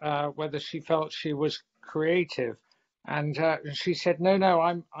asked whether she felt she was creative. And she said, no,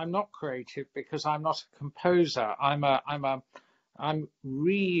 I'm not creative because I'm not a composer. I'm a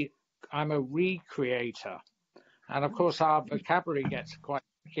recreator. And of course, our vocabulary gets quite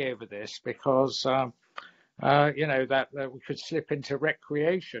tricky over this because that we could slip into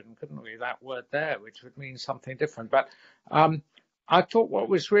recreation, couldn't we? That word there, which would mean something different. But I thought what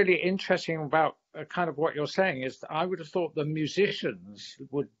was really interesting about kind of what you're saying is that I would have thought the musicians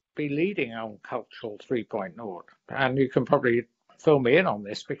would be leading on Cultural 3.0. And you can probably fill me in on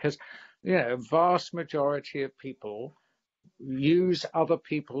this because, vast majority of people use other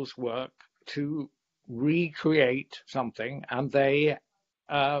people's work to recreate something, and they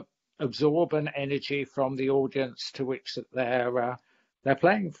absorb an energy from the audience to which they're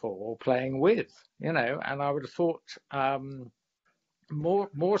playing for or playing with, and I would have thought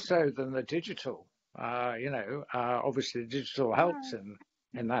more so than the digital. Obviously the digital helps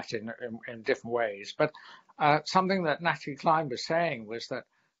in that in different ways, but something that Natalie Klein was saying was that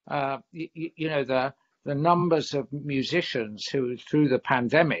the numbers of musicians who, through the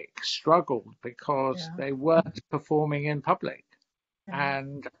pandemic, struggled because they weren't performing in public,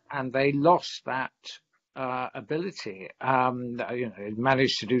 and they lost that ability. They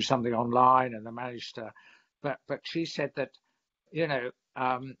managed to do something online, and they managed to, but she said that,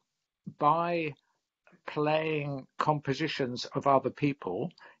 by playing compositions of other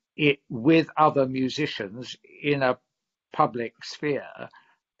people with other musicians in a public sphere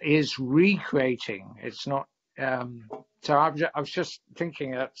is recreating. It's not. So I was just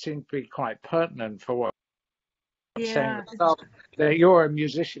thinking that seemed to be quite pertinent for what you're saying yourself. That you're a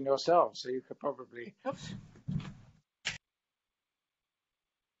musician yourself, so you could probably. Oops.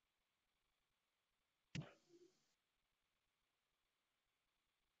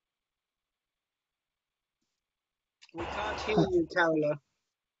 We can't hear you, Carola.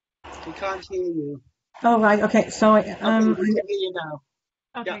 We can't hear you. Oh, right. Okay. Sorry. Okay, we can hear you now.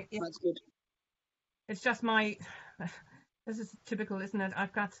 Okay. Yeah, that's good. It's just this is typical, isn't it?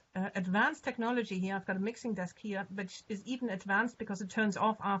 I've got advanced technology here. I've got a mixing desk here, which is even advanced because it turns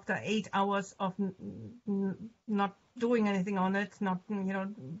off after 8 hours of not doing anything on it, not,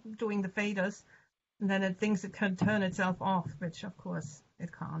 doing the faders. And then it thinks it can turn itself off, which of course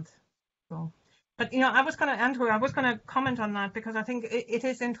it can't. So, but I was going to comment on that because I think it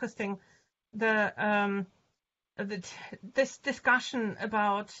is interesting. This discussion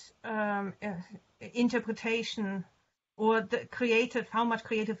about interpretation or how much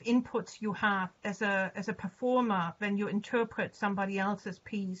creative input you have as a performer when you interpret somebody else's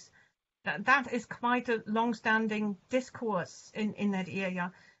piece. That is quite a long-standing discourse in that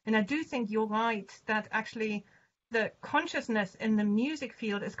area. And I do think you're right that actually the consciousness in the music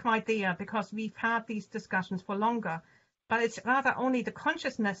field is quite there because we've had these discussions for longer. But it's rather only the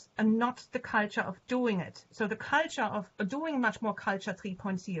consciousness and not the culture of doing it. So the culture of doing much more culture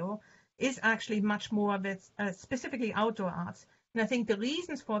 3.0 is actually much more with specifically outdoor arts. And I think the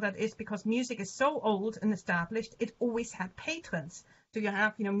reasons for that is because music is so old and established, it always had patrons. So you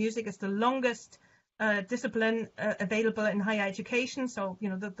have, music is the longest discipline available in higher education. So,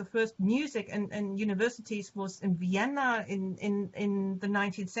 the first music in universities was in Vienna in the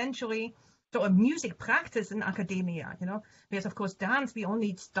 19th century. So a music practice in academia, whereas of course dance, we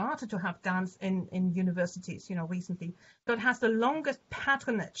only started to have dance in universities, recently. So it has the longest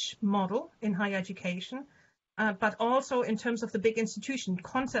patronage model in higher education, but also in terms of the big institution,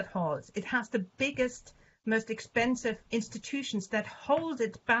 concert halls. It has the biggest, most expensive institutions that hold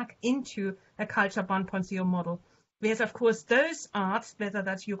it back into a culture 1.0 model. Whereas of course those arts, whether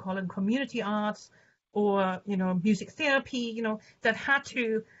that's you call it community arts or, music therapy, that had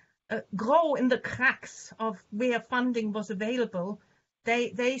to grow in the cracks of where funding was available,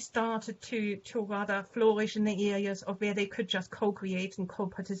 they started to rather flourish in the areas of where they could just co-create and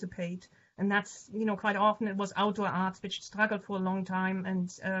co-participate. And that's, quite often it was outdoor arts, which struggled for a long time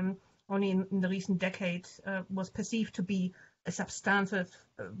and only in the recent decades was perceived to be a substantive,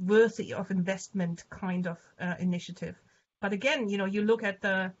 worthy of investment kind of initiative. But again, you look at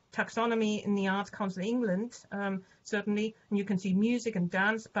the taxonomy in the Arts Council of England, certainly, and you can see music and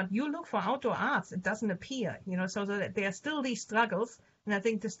dance, but you look for outdoor arts, it doesn't appear, so that there are still these struggles. And I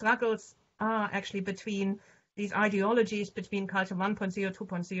think the struggles are actually between these ideologies between culture 1.0,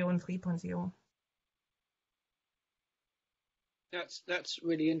 2.0, and 3.0. That's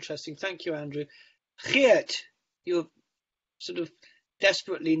really interesting. Thank you, Andrew. Geert, you're sort of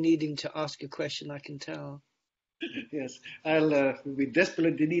desperately needing to ask a question, I can tell. Yes, I'll be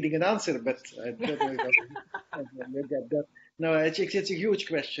desperately needing an answer, but I don't know if I'll get that. No, it's a huge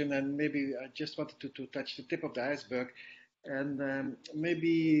question, and maybe I just wanted to touch the tip of the iceberg, and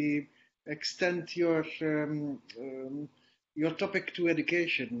maybe extend your topic to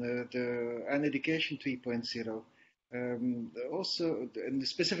education, and education 3.0. Also, and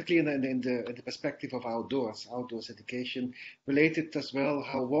specifically in the perspective of outdoors education, related as well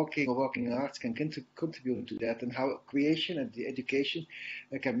how walking arts can contribute to that, and how creation and the education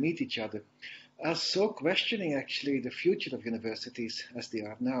can meet each other. I was so questioning actually the future of universities as they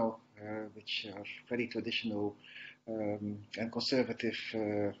are now, which are very traditional and conservative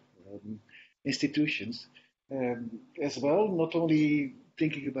institutions, as well, not only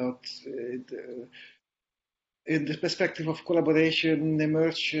thinking about in the perspective of collaboration,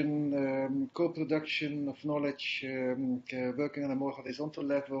 immersion, co-production of knowledge, working on a more horizontal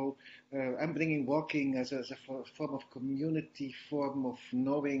level, and bringing walking as a form of community, form of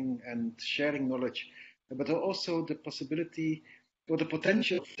knowing and sharing knowledge, but also the possibility or the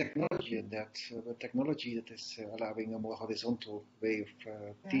potential of technology in that, the technology that is allowing a more horizontal way of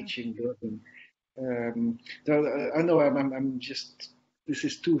teaching, learning. I know I'm just this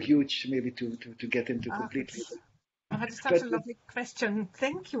is too huge maybe to get into completely. That's such a lovely question.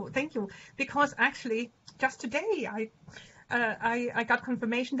 Thank you. Because actually, just today, I got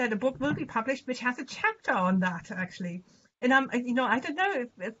confirmation that a book will be published which has a chapter on that, actually. And I don't know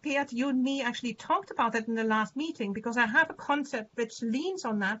if Piet, you and me actually talked about that in the last meeting, because I have a concept which leans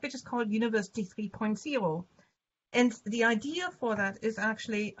on that, which is called University 3.0. And the idea for that is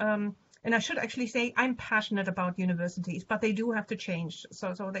actually, and I should actually say I'm passionate about universities, but they do have to change.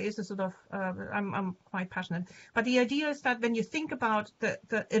 So there is a sort of, I'm quite passionate. But the idea is that when you think about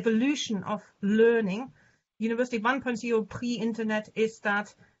the evolution of learning, University 1.0 pre-internet is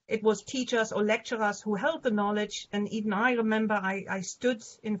that it was teachers or lecturers who held the knowledge. And even I remember I stood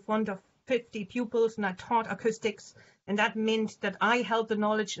in front of 50 pupils and I taught acoustics. And that meant that I held the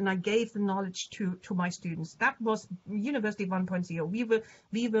knowledge and I gave the knowledge to my students. That was University 1.0.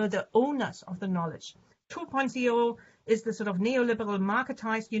 We were the owners of the knowledge. 2.0 is the sort of neoliberal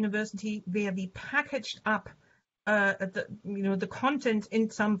marketized university where we packaged up the content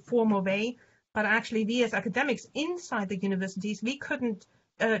in some form or way. But actually, we as academics inside the universities, we couldn't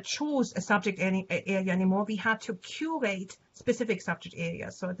choose a subject area anymore. We had to curate specific subject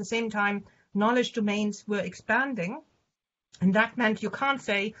areas. So at the same time, knowledge domains were expanding. And that meant you can't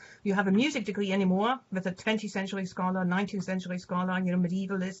say you have a music degree anymore with a 20th century scholar, 19th century scholar,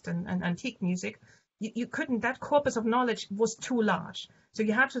 medievalist and antique music. You couldn't, that corpus of knowledge was too large. So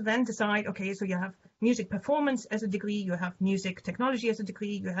you had to then decide, okay, so you have music performance as a degree, you have music technology as a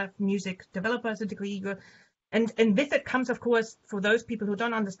degree, you have music developer as a degree, and with it comes, of course, for those people who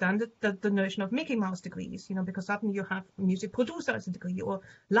don't understand it, the notion of Mickey Mouse degrees, because suddenly you have music producer as a degree or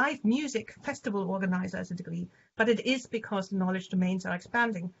live music festival organizer as a degree. But it is because the knowledge domains are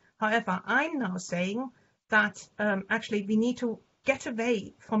expanding. However, I'm now saying that actually we need to get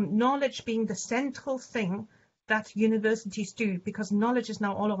away from knowledge being the central thing that universities do, because knowledge is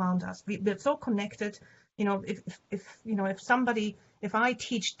now all around us. We're so connected. If I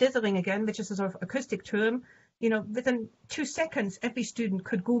teach dithering again, which is a sort of acoustic term, within 2 seconds, every student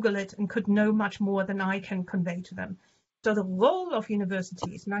could Google it and could know much more than I can convey to them. So the role of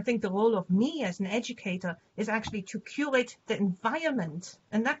universities, and I think the role of me as an educator, is actually to curate the environment.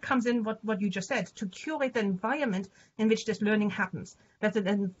 And that comes in what you just said, to curate the environment in which this learning happens. That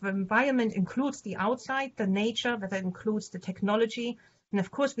the environment includes the outside, the nature, that it includes the technology. And of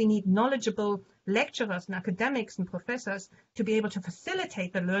course, we need knowledgeable lecturers and academics and professors to be able to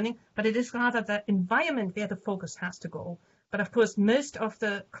facilitate the learning, but it is rather the environment where the focus has to go. But of course, most of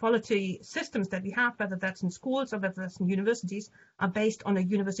the quality systems that we have, whether that's in schools or whether that's in universities, are based on a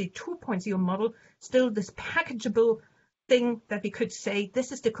University 2.0 model, still this packageable thing that we could say,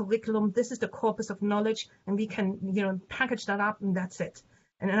 this is the curriculum, this is the corpus of knowledge, and we can package that up and that's it.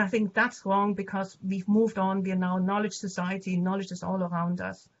 And I think that's wrong, because we've moved on. We are now a knowledge society. Knowledge is all around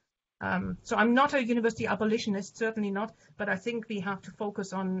us. So I'm not a university abolitionist, certainly not, but I think we have to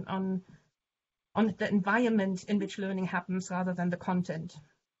focus on the environment in which learning happens rather than the content.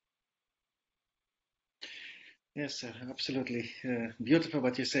 Yes, absolutely. Beautiful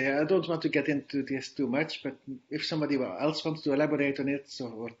what you say. I don't want to get into this too much, but if somebody else wants to elaborate on it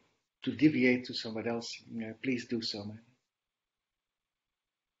or to deviate to somebody else, please do so, man.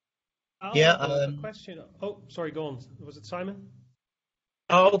 A question. Oh, sorry, go on. Was it Simon?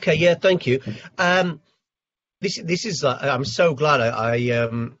 Oh, okay. Yeah, thank you. This is I'm so glad I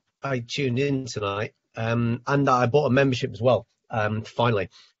tuned in tonight, and that I bought a membership as well. Finally,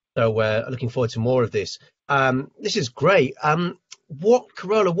 so we're looking forward to more of this. This is great.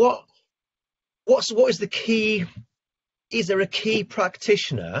 Carola, what is the key? Is there a key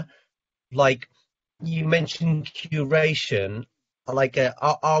practitioner? Like you mentioned, curation. Like, is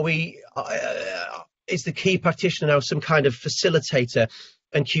the key practitioner now some kind of facilitator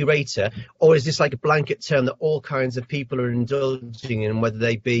and curator, or is this like a blanket term that all kinds of people are indulging in, whether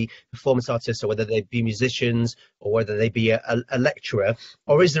they be performance artists or whether they be musicians or whether they be a lecturer,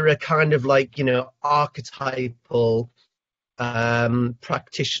 or is there a kind of like, archetypal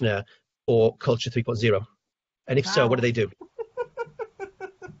practitioner for Culture 3.0? And if so, what do they do?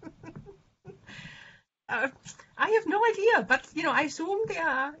 I have no idea, but I assume there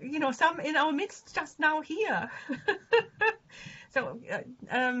are some in our midst just now here. So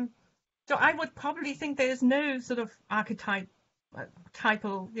I would probably think there is no sort of archetypal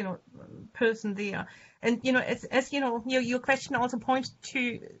person there. And as your question also points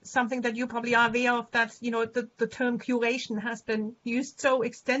to something that you probably are aware of, that the term curation has been used so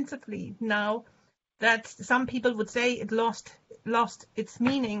extensively now that some people would say it lost its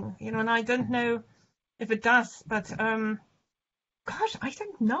meaning. And I don't know if it does, but gosh, I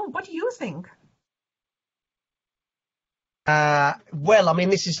don't know. What do you think? Well, I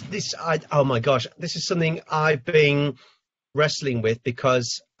mean, oh my gosh, this is something I've been wrestling with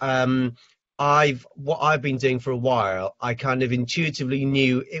because what I've been doing for a while, I kind of intuitively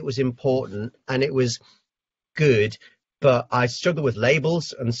knew it was important and it was good, but I struggle with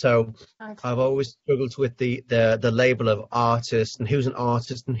labels, and so I've always struggled with the label of artist and who's an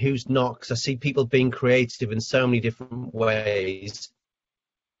artist and who's not, because I see people being creative in so many different ways,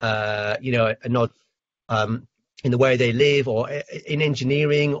 not in the way they live, or in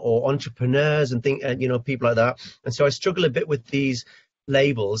engineering, or entrepreneurs and people like that. And so I struggle a bit with these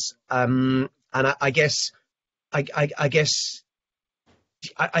labels. And I guess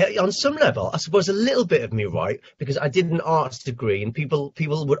on some level, I suppose a little bit of me right, because I did an arts degree, and people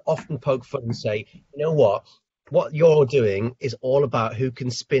would often poke fun and say, you know what you're doing is all about who can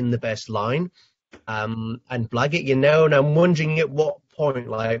spin the best line, and blag it, and I'm wondering at what point,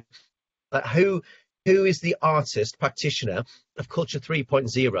 like who is the artist practitioner of Culture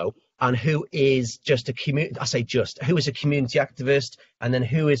 3.0, and who is just a community, who is a community activist, and then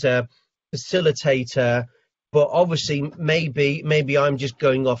who is a facilitator. But obviously, maybe I'm just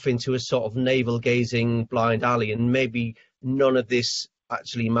going off into a sort of navel-gazing blind alley, and maybe none of this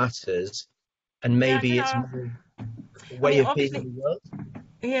actually matters, and maybe it's more a way of being in the world.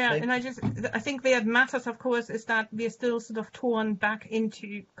 Yeah, maybe. and I think where it matters, of course, is that we're still sort of torn back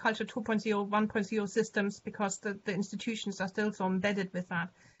into Culture 2.0, 1.0 systems, because the institutions are still so embedded with that.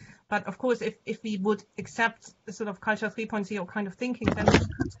 But of course, if we would accept the sort of Culture 3.0 kind of thinking, then we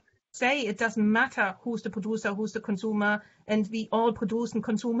could say it doesn't matter who's the producer, who's the consumer, and we all produce and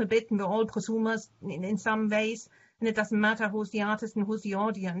consume a bit, and we're all prosumers in some ways, and it doesn't matter who's the artist and who's the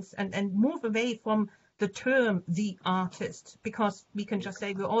audience, and move away from the term the artist, because we can just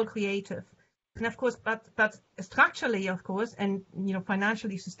say we're all creative. And of course, but structurally, of course, and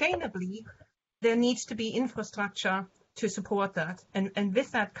financially sustainably, there needs to be infrastructure to support that. And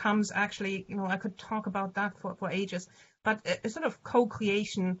with that comes actually, I could talk about that for ages, but a sort of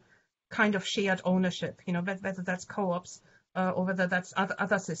co-creation kind of shared ownership, whether that's co-ops or whether that's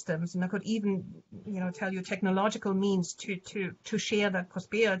other systems. And I could even, tell you technological means to share that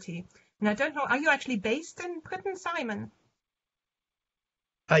prosperity. And I don't know, are you actually based in Britain, Simon?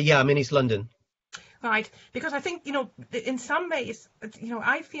 Yeah, I'm in East London. Right, because I think, in some ways,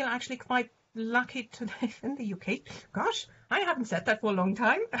 I feel actually quite lucky to live in the UK. Gosh, I haven't said that for a long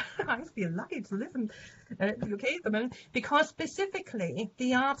time. I feel lucky to live in the UK at the moment, because specifically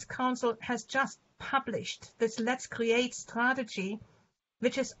the Arts Council has just published this Let's Create strategy,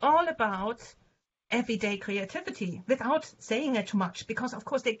 which is all about everyday creativity, without saying it too much, because of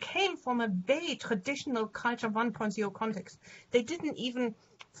course they came from a very traditional Culture 1.0 context. They didn't even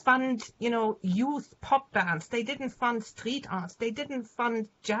fund, youth pop bands. They didn't fund street arts. They didn't fund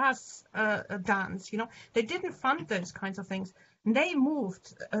jazz dance. They didn't fund those kinds of things. And they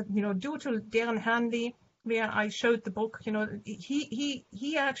moved, due to Darren Hanley, where I showed the book.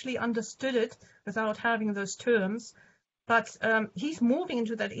 He actually understood it without having those terms, but he's moving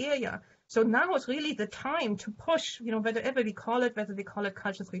into that area. So now is really the time to push, whatever we call it, whether we call it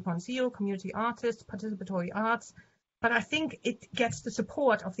Culture 3.0, community artists, participatory arts. But I think it gets the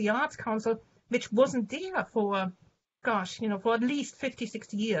support of the Arts Council, which wasn't there for, for at least 50,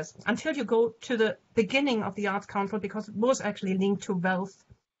 60 years, until you go to the beginning of the Arts Council, because it was actually linked to wealth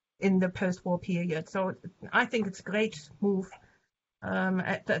in the post-war period. So I think it's a great move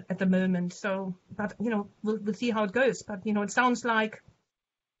at the moment. So, but, we'll see how it goes. But, it sounds like,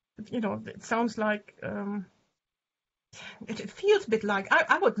 it feels a bit like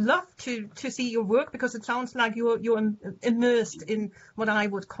I would love to see your work, because it sounds like you're immersed in what I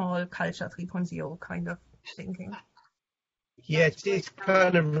would call Culture 3.0 kind of thinking. Yeah, it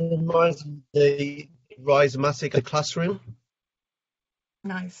kind of reminds me of the rhizomatic classroom.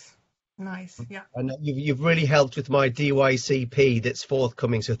 Nice, yeah. And you've really helped with my DYCP that's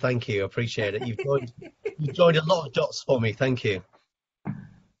forthcoming, so thank you, I appreciate it. You've joined a lot of dots for me, thank you.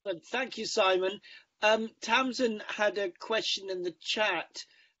 Thank you, Simon. Tamsin had a question in the chat,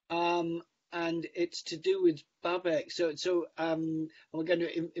 and it's to do with Babek. So we're going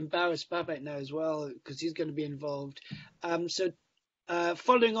to embarrass Babek now as well, because he's going to be involved.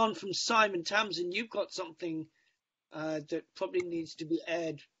 Following on from Simon, Tamsin, you've got something that probably needs to be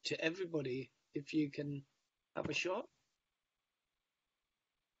aired to everybody, if you can have a shot.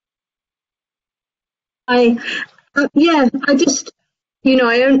 I just,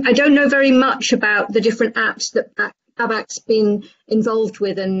 I don't know very much about the different apps that Babak's been involved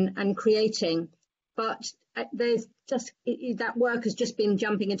with and creating, but there's just that work has just been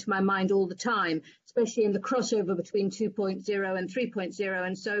jumping into my mind all the time, especially in the crossover between 2.0 and 3.0.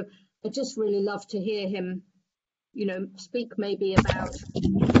 And so I just really love to hear him speak maybe about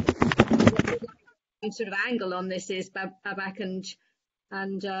what sort of angle on this is, Babak,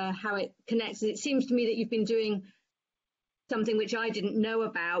 and how it connects. It seems to me that you've been doing something which I didn't know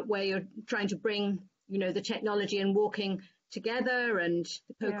about, where you're trying to bring, the technology and walking together, and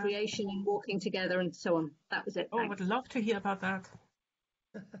the co-creation and walking together, and so on. That was it. Oh, I would love to hear about that.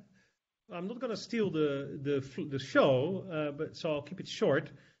 I'm not going to steal the show, but so I'll keep it short.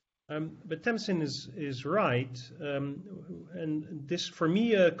 But Tamsin is right, and this for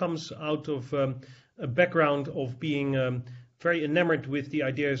me comes out of a background of being very enamored with the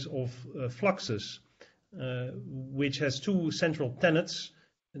ideas of fluxus, which has two central tenets.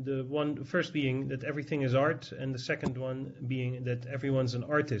 The first being that everything is art, and the second one being that everyone's an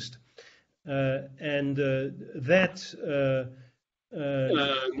artist, and that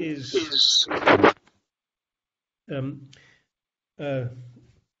is.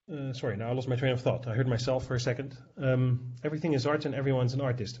 Sorry, now I lost my train of thought. I heard myself for a second. Everything is art and everyone's an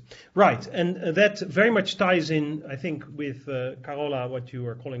artist. Right, and that very much ties in, I think, with Carola, what you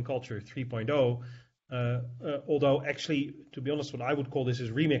are calling culture 3.0. Although actually, to be honest, what I would call this is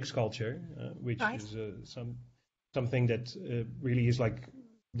remix culture, which is something that really is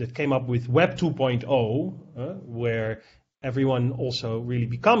that came up with Web 2.0, where everyone also really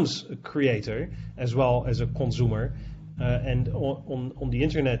becomes a creator as well as a consumer. And on the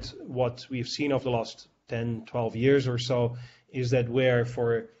internet, what we've seen over the last 10, 12 years or so is that where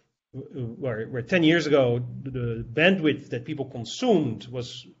 10 years ago the bandwidth that people consumed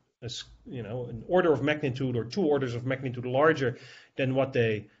was an order of magnitude or 2 orders of magnitude larger than what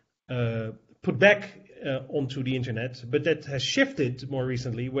they put back onto the internet. But that has shifted more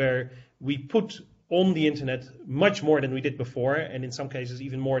recently, where we put on the internet much more than we did before, and in some cases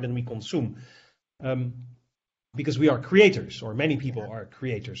even more than we consume. Because we are creators, or many people are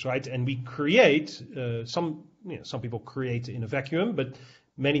creators, right? And we create, some people create in a vacuum, but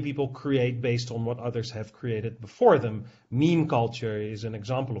many people create based on what others have created before them. Meme culture is an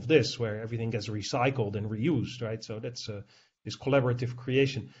example of this, where everything gets recycled and reused, right? So that's this collaborative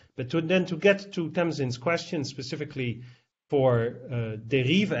creation. But to get to Tamsin's question specifically for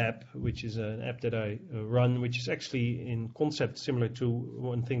Derive app, which is an app that I run, which is actually in concept similar to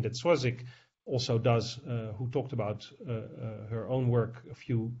one thing that Swazik also does, who talked about her own work a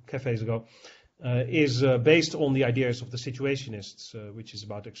few cafes ago, is based on the ideas of the Situationists, which is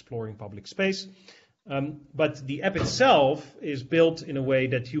about exploring public space. But the app itself is built in a way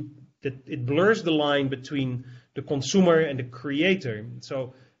that it blurs the line between the consumer and the creator.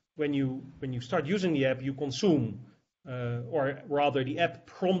 So when you start using the app, you consume, or rather the app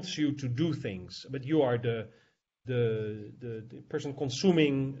prompts you to do things, but you are the person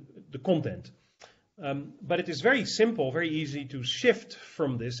consuming the content. But it is very simple, very easy to shift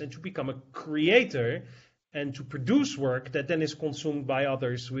from this and to become a creator and to produce work that then is consumed by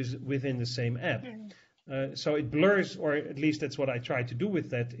others within the same app. So it blurs, or at least that's what I try to do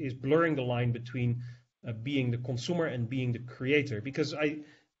with that, is blurring the line between being the consumer and being the creator. Because I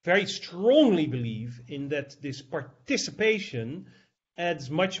very strongly believe in that this participation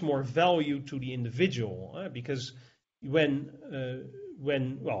adds much more value to the individual, because when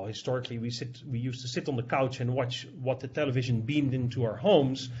historically we used to sit on the couch and watch what the television beamed into our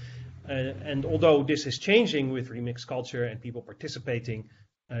homes, and although this is changing with remix culture and people participating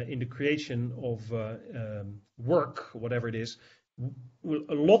in the creation of work, whatever it is,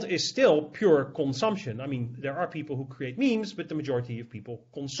 a lot is still pure consumption. I mean, there are people who create memes, but the majority of people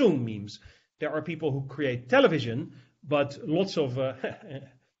consume memes. There are people who create television, but lots of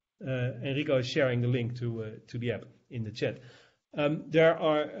Enrico is sharing the link to the app in the chat. There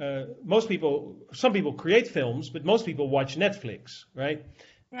are some people create films, but most people watch Netflix, right?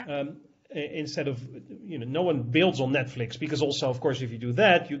 Yeah. Instead of, no one builds on Netflix, because also, of course, if you do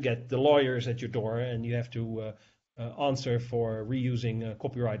that, you get the lawyers at your door and you have to answer for reusing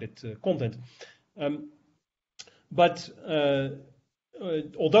copyrighted content. But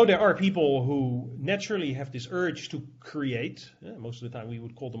although there are people who naturally have this urge to create, most of the time we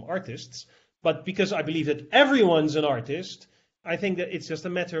would call them artists, but because I believe that everyone's an artist, I think that it's just a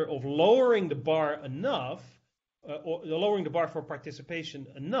matter of lowering the bar enough, or lowering the bar for participation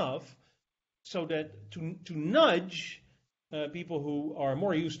enough, so that to nudge people who are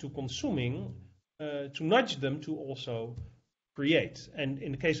more used to consuming, to nudge them to also create. And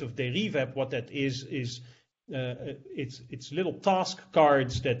in the case of Derive, what that is it's little task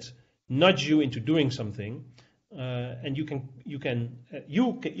cards that nudge you into doing something, and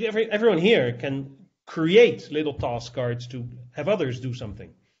everyone here can create little task cards to have others do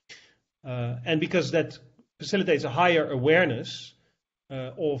something, and because that facilitates a higher awareness,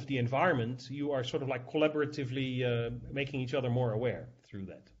 of the environment, you are sort of like collaboratively making each other more aware through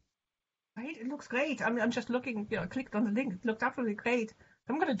that. Right, it looks great. I'm just looking, I clicked on the link. It looked absolutely great.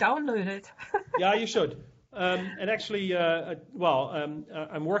 I'm going to download it. Yeah, you should. And actually,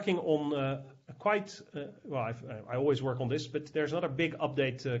 I'm working on I always work on this, but there's another big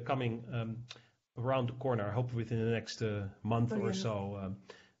update coming around the corner. I hope within the next month Brilliant. or so,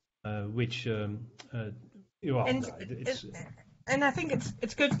 And I think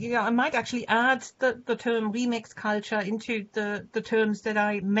it's good. I might actually add the term remix culture into the terms that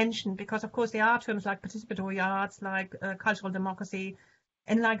I mentioned, because of course there are terms like participatory arts, like cultural democracy,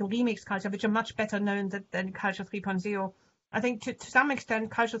 and like remix culture, which are much better known than Culture 3.0. I think to some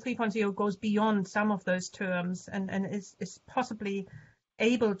extent Culture 3.0 goes beyond some of those terms and is possibly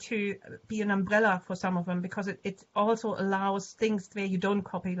able to be an umbrella for some of them, because it also allows things where you don't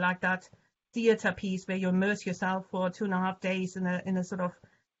copy, like that theater piece where you immerse yourself for 2.5 days in a sort of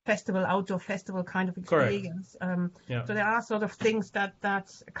outdoor festival kind of experience. So there are sort of things that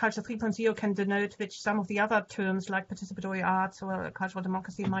Culture 3.0 can denote, which some of the other terms like participatory arts or cultural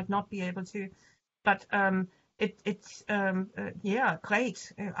democracy might not be able to. But it's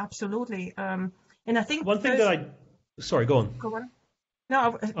great, absolutely. And I think one thing sorry, go on. Go on.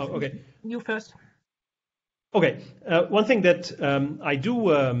 No, okay. You first. Okay, one thing that I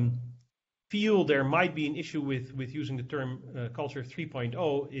do feel there might be an issue with using the term Culture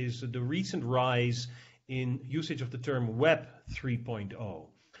 3.0 is the recent rise in usage of the term Web 3.0.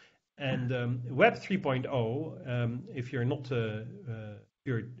 And Web 3.0, if you're not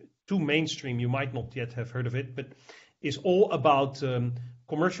you're too mainstream, you might not yet have heard of it, but is all about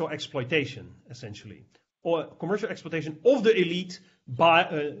commercial exploitation, essentially, or commercial exploitation of the elite by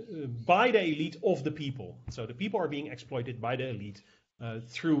the elite of the people. So the people are being exploited by the elite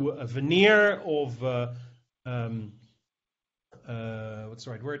through a veneer of what's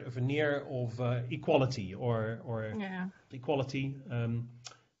the right word? A veneer of equality or equality,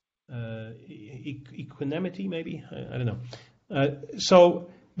 equanimity, maybe. I don't know.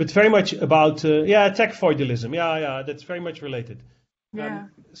 But very much about tech feudalism. That's very much related.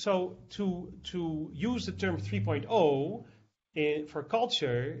 So to use the term 3.0 for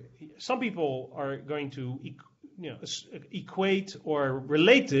culture, some people are going to equate or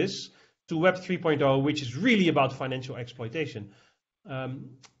relate this to Web 3.0, which is really about financial exploitation.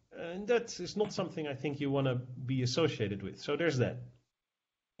 And that is not something I think you want to be associated with. So there's that.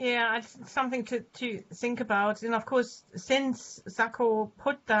 Yeah, it's something to think about. And of course, since Sacco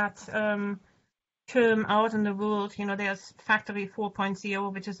put that term out in the world, there's Factory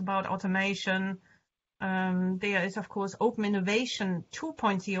 4.0, which is about automation. There is, of course, Open Innovation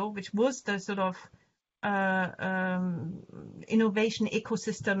 2.0, which was the sort of innovation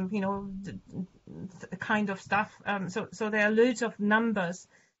ecosystem, the kind of stuff. So there are loads of numbers.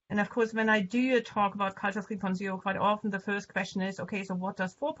 And of course, when I do a talk about Culture 3.0, quite often the first question is, okay, so what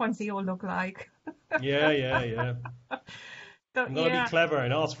does 4.0 look like? Yeah. So, I'm going to be clever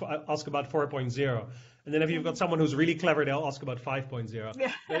and ask about 4.0. And then if you've got someone who's really clever, they'll ask about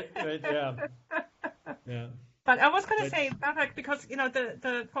 5.0. Yeah. But I was going to say, because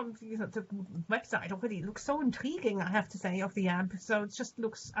the website already looks so intriguing, I have to say, of the app. So it just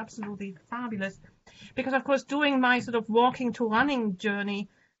looks absolutely fabulous. Because of course, doing my sort of walking to running journey,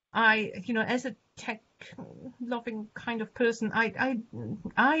 I, as a tech-loving kind of person, I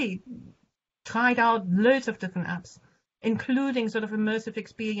tried out loads of different apps, including sort of immersive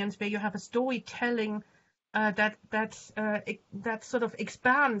experience where you have a storytelling that sort of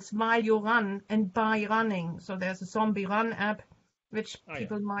expands while you run and by running. So there's a zombie run app, which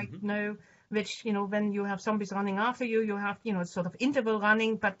people might know, which, when you have zombies running after you, you have, sort of interval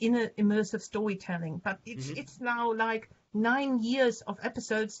running, but in an immersive storytelling. But it's now like 9 years of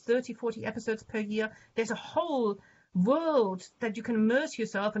episodes, 30, 40 episodes per year. There's a whole world that you can immerse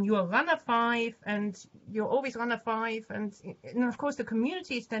yourself, and you're a runner 5, and you're always runner 5. And of course, the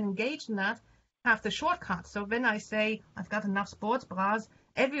community is then engaged in that, have the shortcuts. So when I say I've got enough sports bras,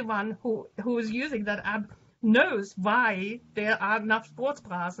 everyone who is using that app knows why there are enough sports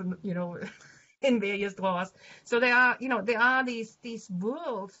bras and in various drawers. So there are these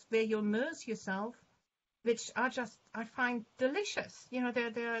worlds where you immerse yourself, which are just, I find, delicious.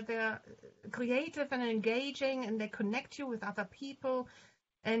 They're creative and engaging, and they connect you with other people.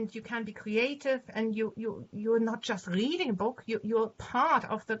 And you can be creative, and you're not just reading a book, you're part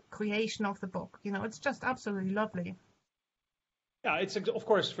of the creation of the book. It's just absolutely lovely. Yeah, it's of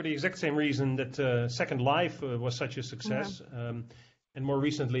course for the exact same reason that Second Life was such a success. And more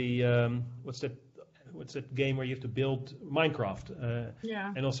recently, what's that game where you have to build Minecraft?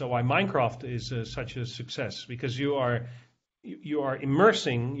 And also why Minecraft is such a success, because you are you are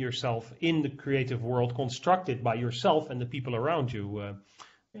immersing yourself in the creative world constructed by yourself and the people around you.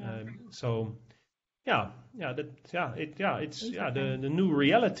 So, the new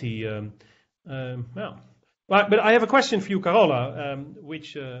reality. But I have a question for you, Carola,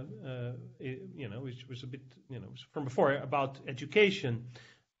 which was a bit, was from before about education.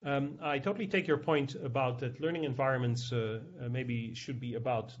 I totally take your point about that learning environments maybe should be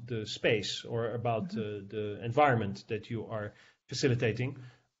about the space or about the environment that you are facilitating,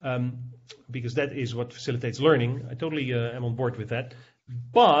 because that is what facilitates learning. I totally am on board with that.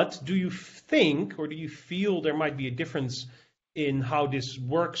 But do you think, or do you feel there might be a difference in how this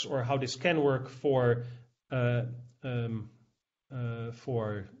works or how this can work for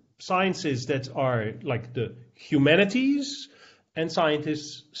sciences that are like the humanities and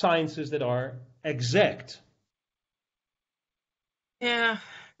sciences that are exact? Yeah,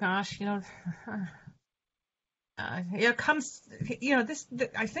 gosh, I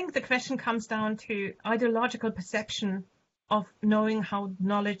think the question comes down to ideological perception of knowing how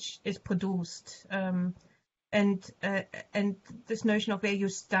knowledge is produced, and this notion of where you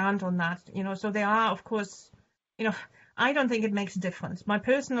stand on that. So there are, of course, I don't think it makes a difference. My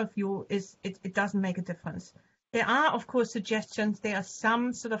personal view is it doesn't make a difference. There are, of course, suggestions. There are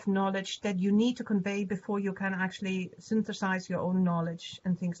some sort of knowledge that you need to convey before you can actually synthesize your own knowledge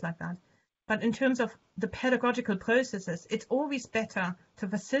and things like that. But in terms of the pedagogical processes, it's always better to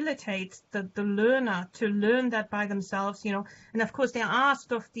facilitate the learner to learn that by themselves, And of course, there are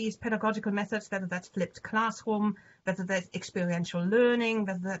sort of these pedagogical methods, whether that's flipped classroom, whether that's experiential learning,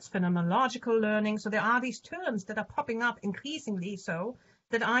 whether that's phenomenological learning. So there are these terms that are popping up increasingly so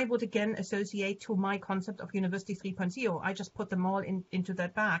that I would again associate to my concept of University 3.0. I just put them all into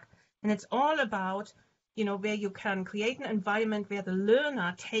that bag. And it's all about where you can create an environment where the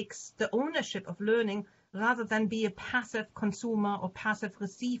learner takes the ownership of learning rather than be a passive consumer or passive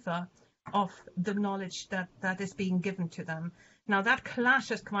receiver of the knowledge that is being given to them. Now, that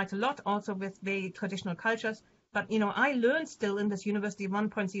clashes quite a lot also with very traditional cultures. But, I learned still in this University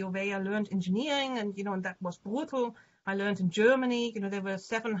 1.0 way. I learned engineering, and, and that was brutal. I learned in Germany, there were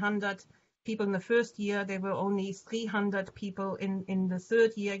 700 people in the first year. There were only 300 people in the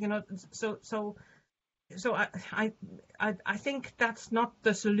third year, So I think that's not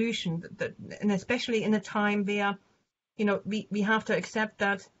the solution, and especially in a time where, we have to accept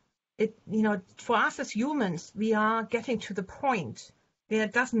that for us as humans, we are getting to the point where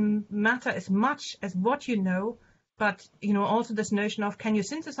it doesn't matter as much as what you know, but, also this notion of, can you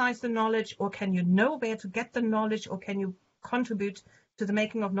synthesize the knowledge, or can you know where to get the knowledge, or can you contribute to the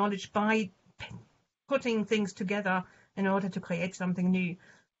making of knowledge by putting things together in order to create something new.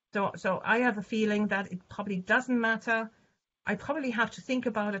 So I have a feeling that it probably doesn't matter. I probably have to think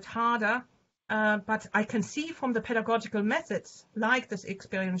about it harder, but I can see from the pedagogical methods, like this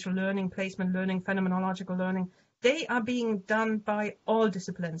experiential learning, placement learning, phenomenological learning, they are being done by all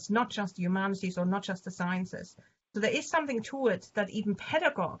disciplines, not just the humanities or not just the sciences. So there is something to it that even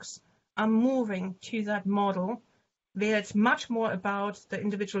pedagogues are moving to that model, where it's much more about the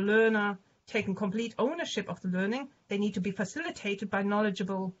individual learner taking complete ownership of the learning. They need to be facilitated by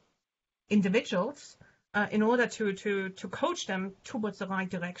knowledgeable individuals in order to coach them towards the right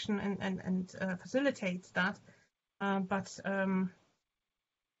direction and facilitate that. That's a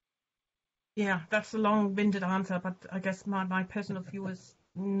long-winded answer, but I guess my personal view is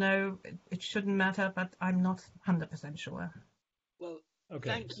no, it shouldn't matter, but I'm not 100% sure. Well, okay.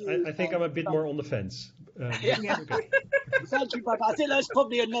 Thank you. I think I'm a bit more on the fence. Yeah. Okay. Thank you, Bob. I think that's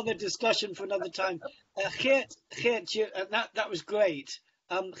probably another discussion for another time. Geert, that was great.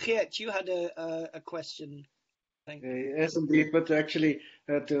 Geert, you had a question. Thank you. Yes, indeed. But actually,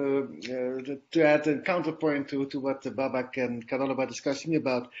 to add a counterpoint to what Babak and Carola were discussing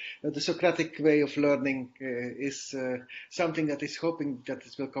about, the Socratic way of learning is something that is hoping that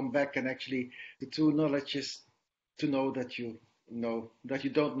it will come back. And actually, the true knowledge is to know that you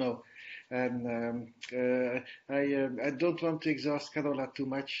don't know. And I don't want to exhaust Carola too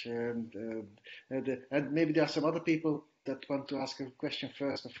much. And maybe there are some other people that want to ask a question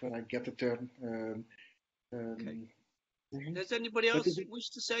first before I get the turn. Okay. Does anybody else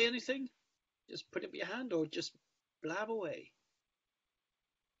wish to say anything? Just put up your hand or just blab away.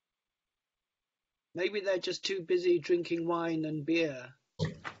 Maybe they're just too busy drinking wine and beer.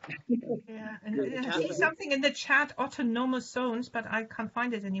 Yeah, and I see something in the chat, autonomous zones, but I can't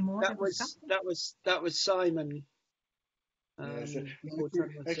find it anymore. That was Simon. Yes,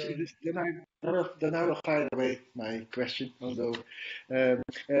 full-time on actually, zone. then I will fire away my question. Although,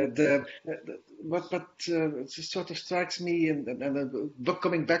 what sort of strikes me,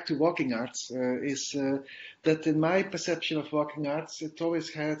 coming back to walking arts, is that in my perception of walking arts, it always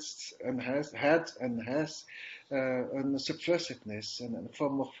has a subversiveness and a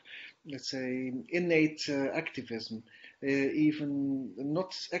form of, let's say, innate activism, even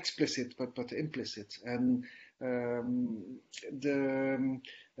not explicit but implicit, and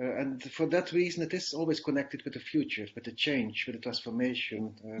and for that reason, it is always connected with the future, with the change, with the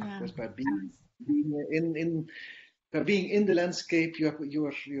transformation. Because by being in the landscape,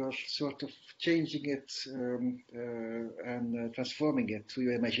 you're sort of changing it and transforming it through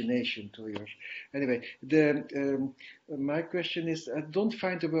your imagination, anyway. My question is, I don't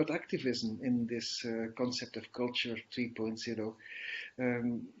find the word activism in this concept of culture 3.0.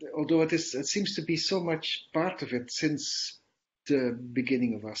 Although it seems to be so much part of it since the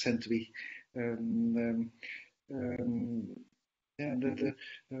beginning of our century.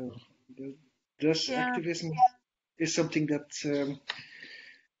 Does activism is something that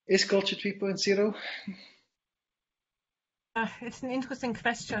is culture 3.0? It's an interesting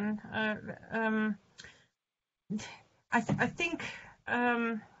question. I think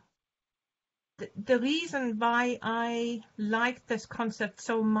the reason why I liked this concept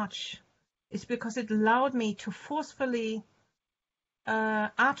so much is because it allowed me to forcefully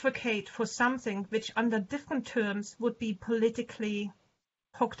advocate for something which under different terms would be politically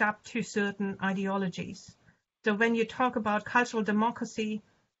hooked up to certain ideologies. So when you talk about cultural democracy,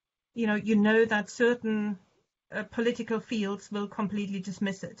 you know that certain political fields will completely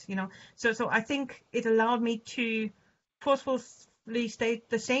dismiss it, So I think it allowed me to forcefully state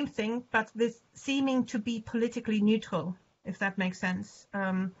the same thing, but with seeming to be politically neutral, if that makes sense.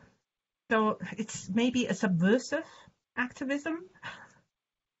 So it's maybe a subversive activism.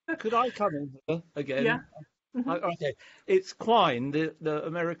 Could I come in here again? Yeah. Mm-hmm. Okay. It's Quine, the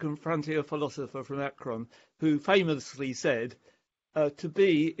American frontier philosopher from Akron, who famously said, to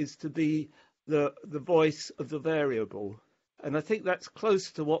be is to be the voice of the variable. And I think that's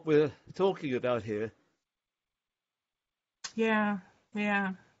close to what we're talking about here. Yeah.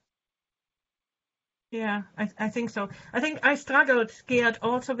 I think so. I think I struggled, Gerd,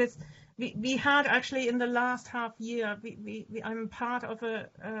 also with. We had actually in the last half year. I'm part of a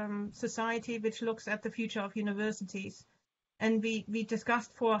society which looks at the future of universities, and we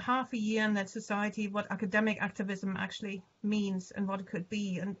discussed for half a year in that society what academic activism actually means and what it could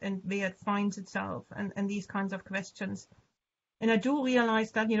be and where it finds itself and these kinds of questions. And I do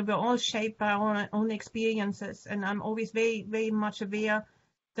realize that we're all shaped by our own experiences, and I'm always very, very much aware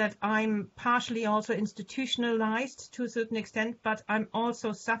that I'm partially also institutionalized to a certain extent, but I'm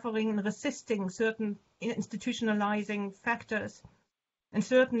also suffering and resisting certain institutionalizing factors. And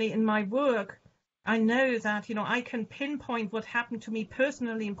certainly in my work, I know that, I can pinpoint what happened to me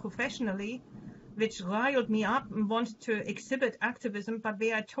personally and professionally, which riled me up and wanted to exhibit activism, but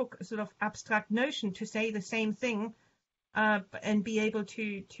where I took a sort of abstract notion to say the same thing and be able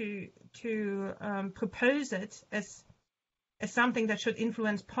to propose it as something that should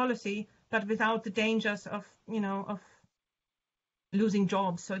influence policy, but without the dangers of losing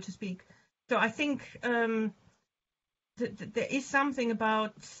jobs, so to speak. So I think there is something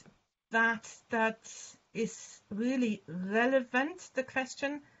about that is really relevant, the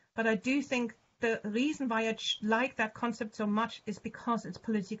question. But I do think the reason why I like that concept so much is because it's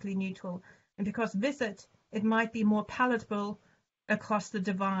politically neutral, and because with it might be more palatable across the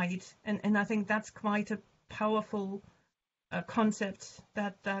divide. And I think that's quite a powerful concept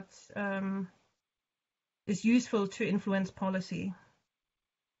that is useful to influence policy.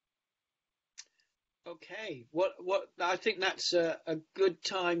 Okay, what I think that's a good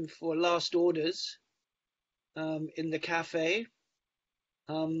time for last orders in the cafe.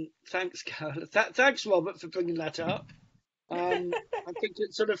 Thanks, Carola. Thanks, Robert, for bringing that up. I think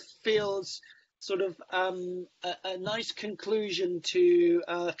it sort of feels sort of a nice conclusion to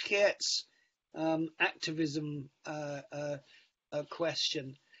Geert's activism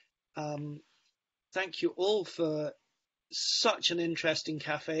question. Thank you all for such an interesting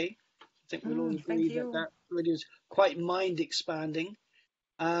cafe. I think we'll all agree that really is quite mind expanding.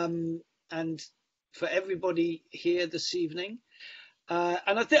 And for everybody here this evening.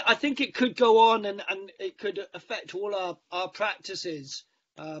 And I think it could go on and it could affect all our practices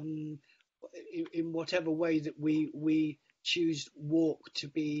in whatever way that we choose Walk to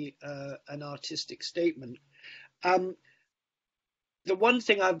be an artistic statement. The one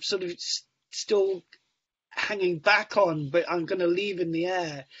thing I'm sort of still hanging back on, but I'm going to leave in the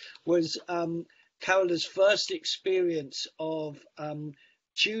air, was Carola's first experience of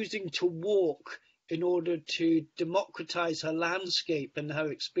choosing to walk in order to democratize her landscape and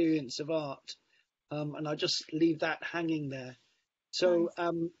her experience of art. And I'll just leave that hanging there. So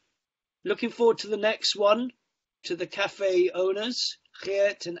looking forward to the next one, to the cafe owners,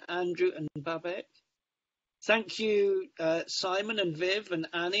 Geert and Andrew and Babette. Thank you, Simon and Viv and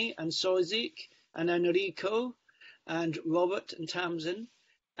Annie and Sozik and Enrico and Robert and Tamsin.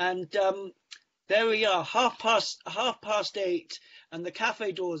 And there we are, 8:30, and the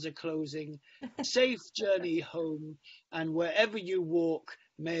cafe doors are closing. Safe journey home, and wherever you walk,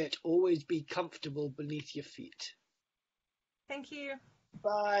 may it always be comfortable beneath your feet. Thank you.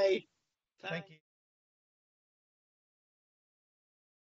 Bye. Thank you.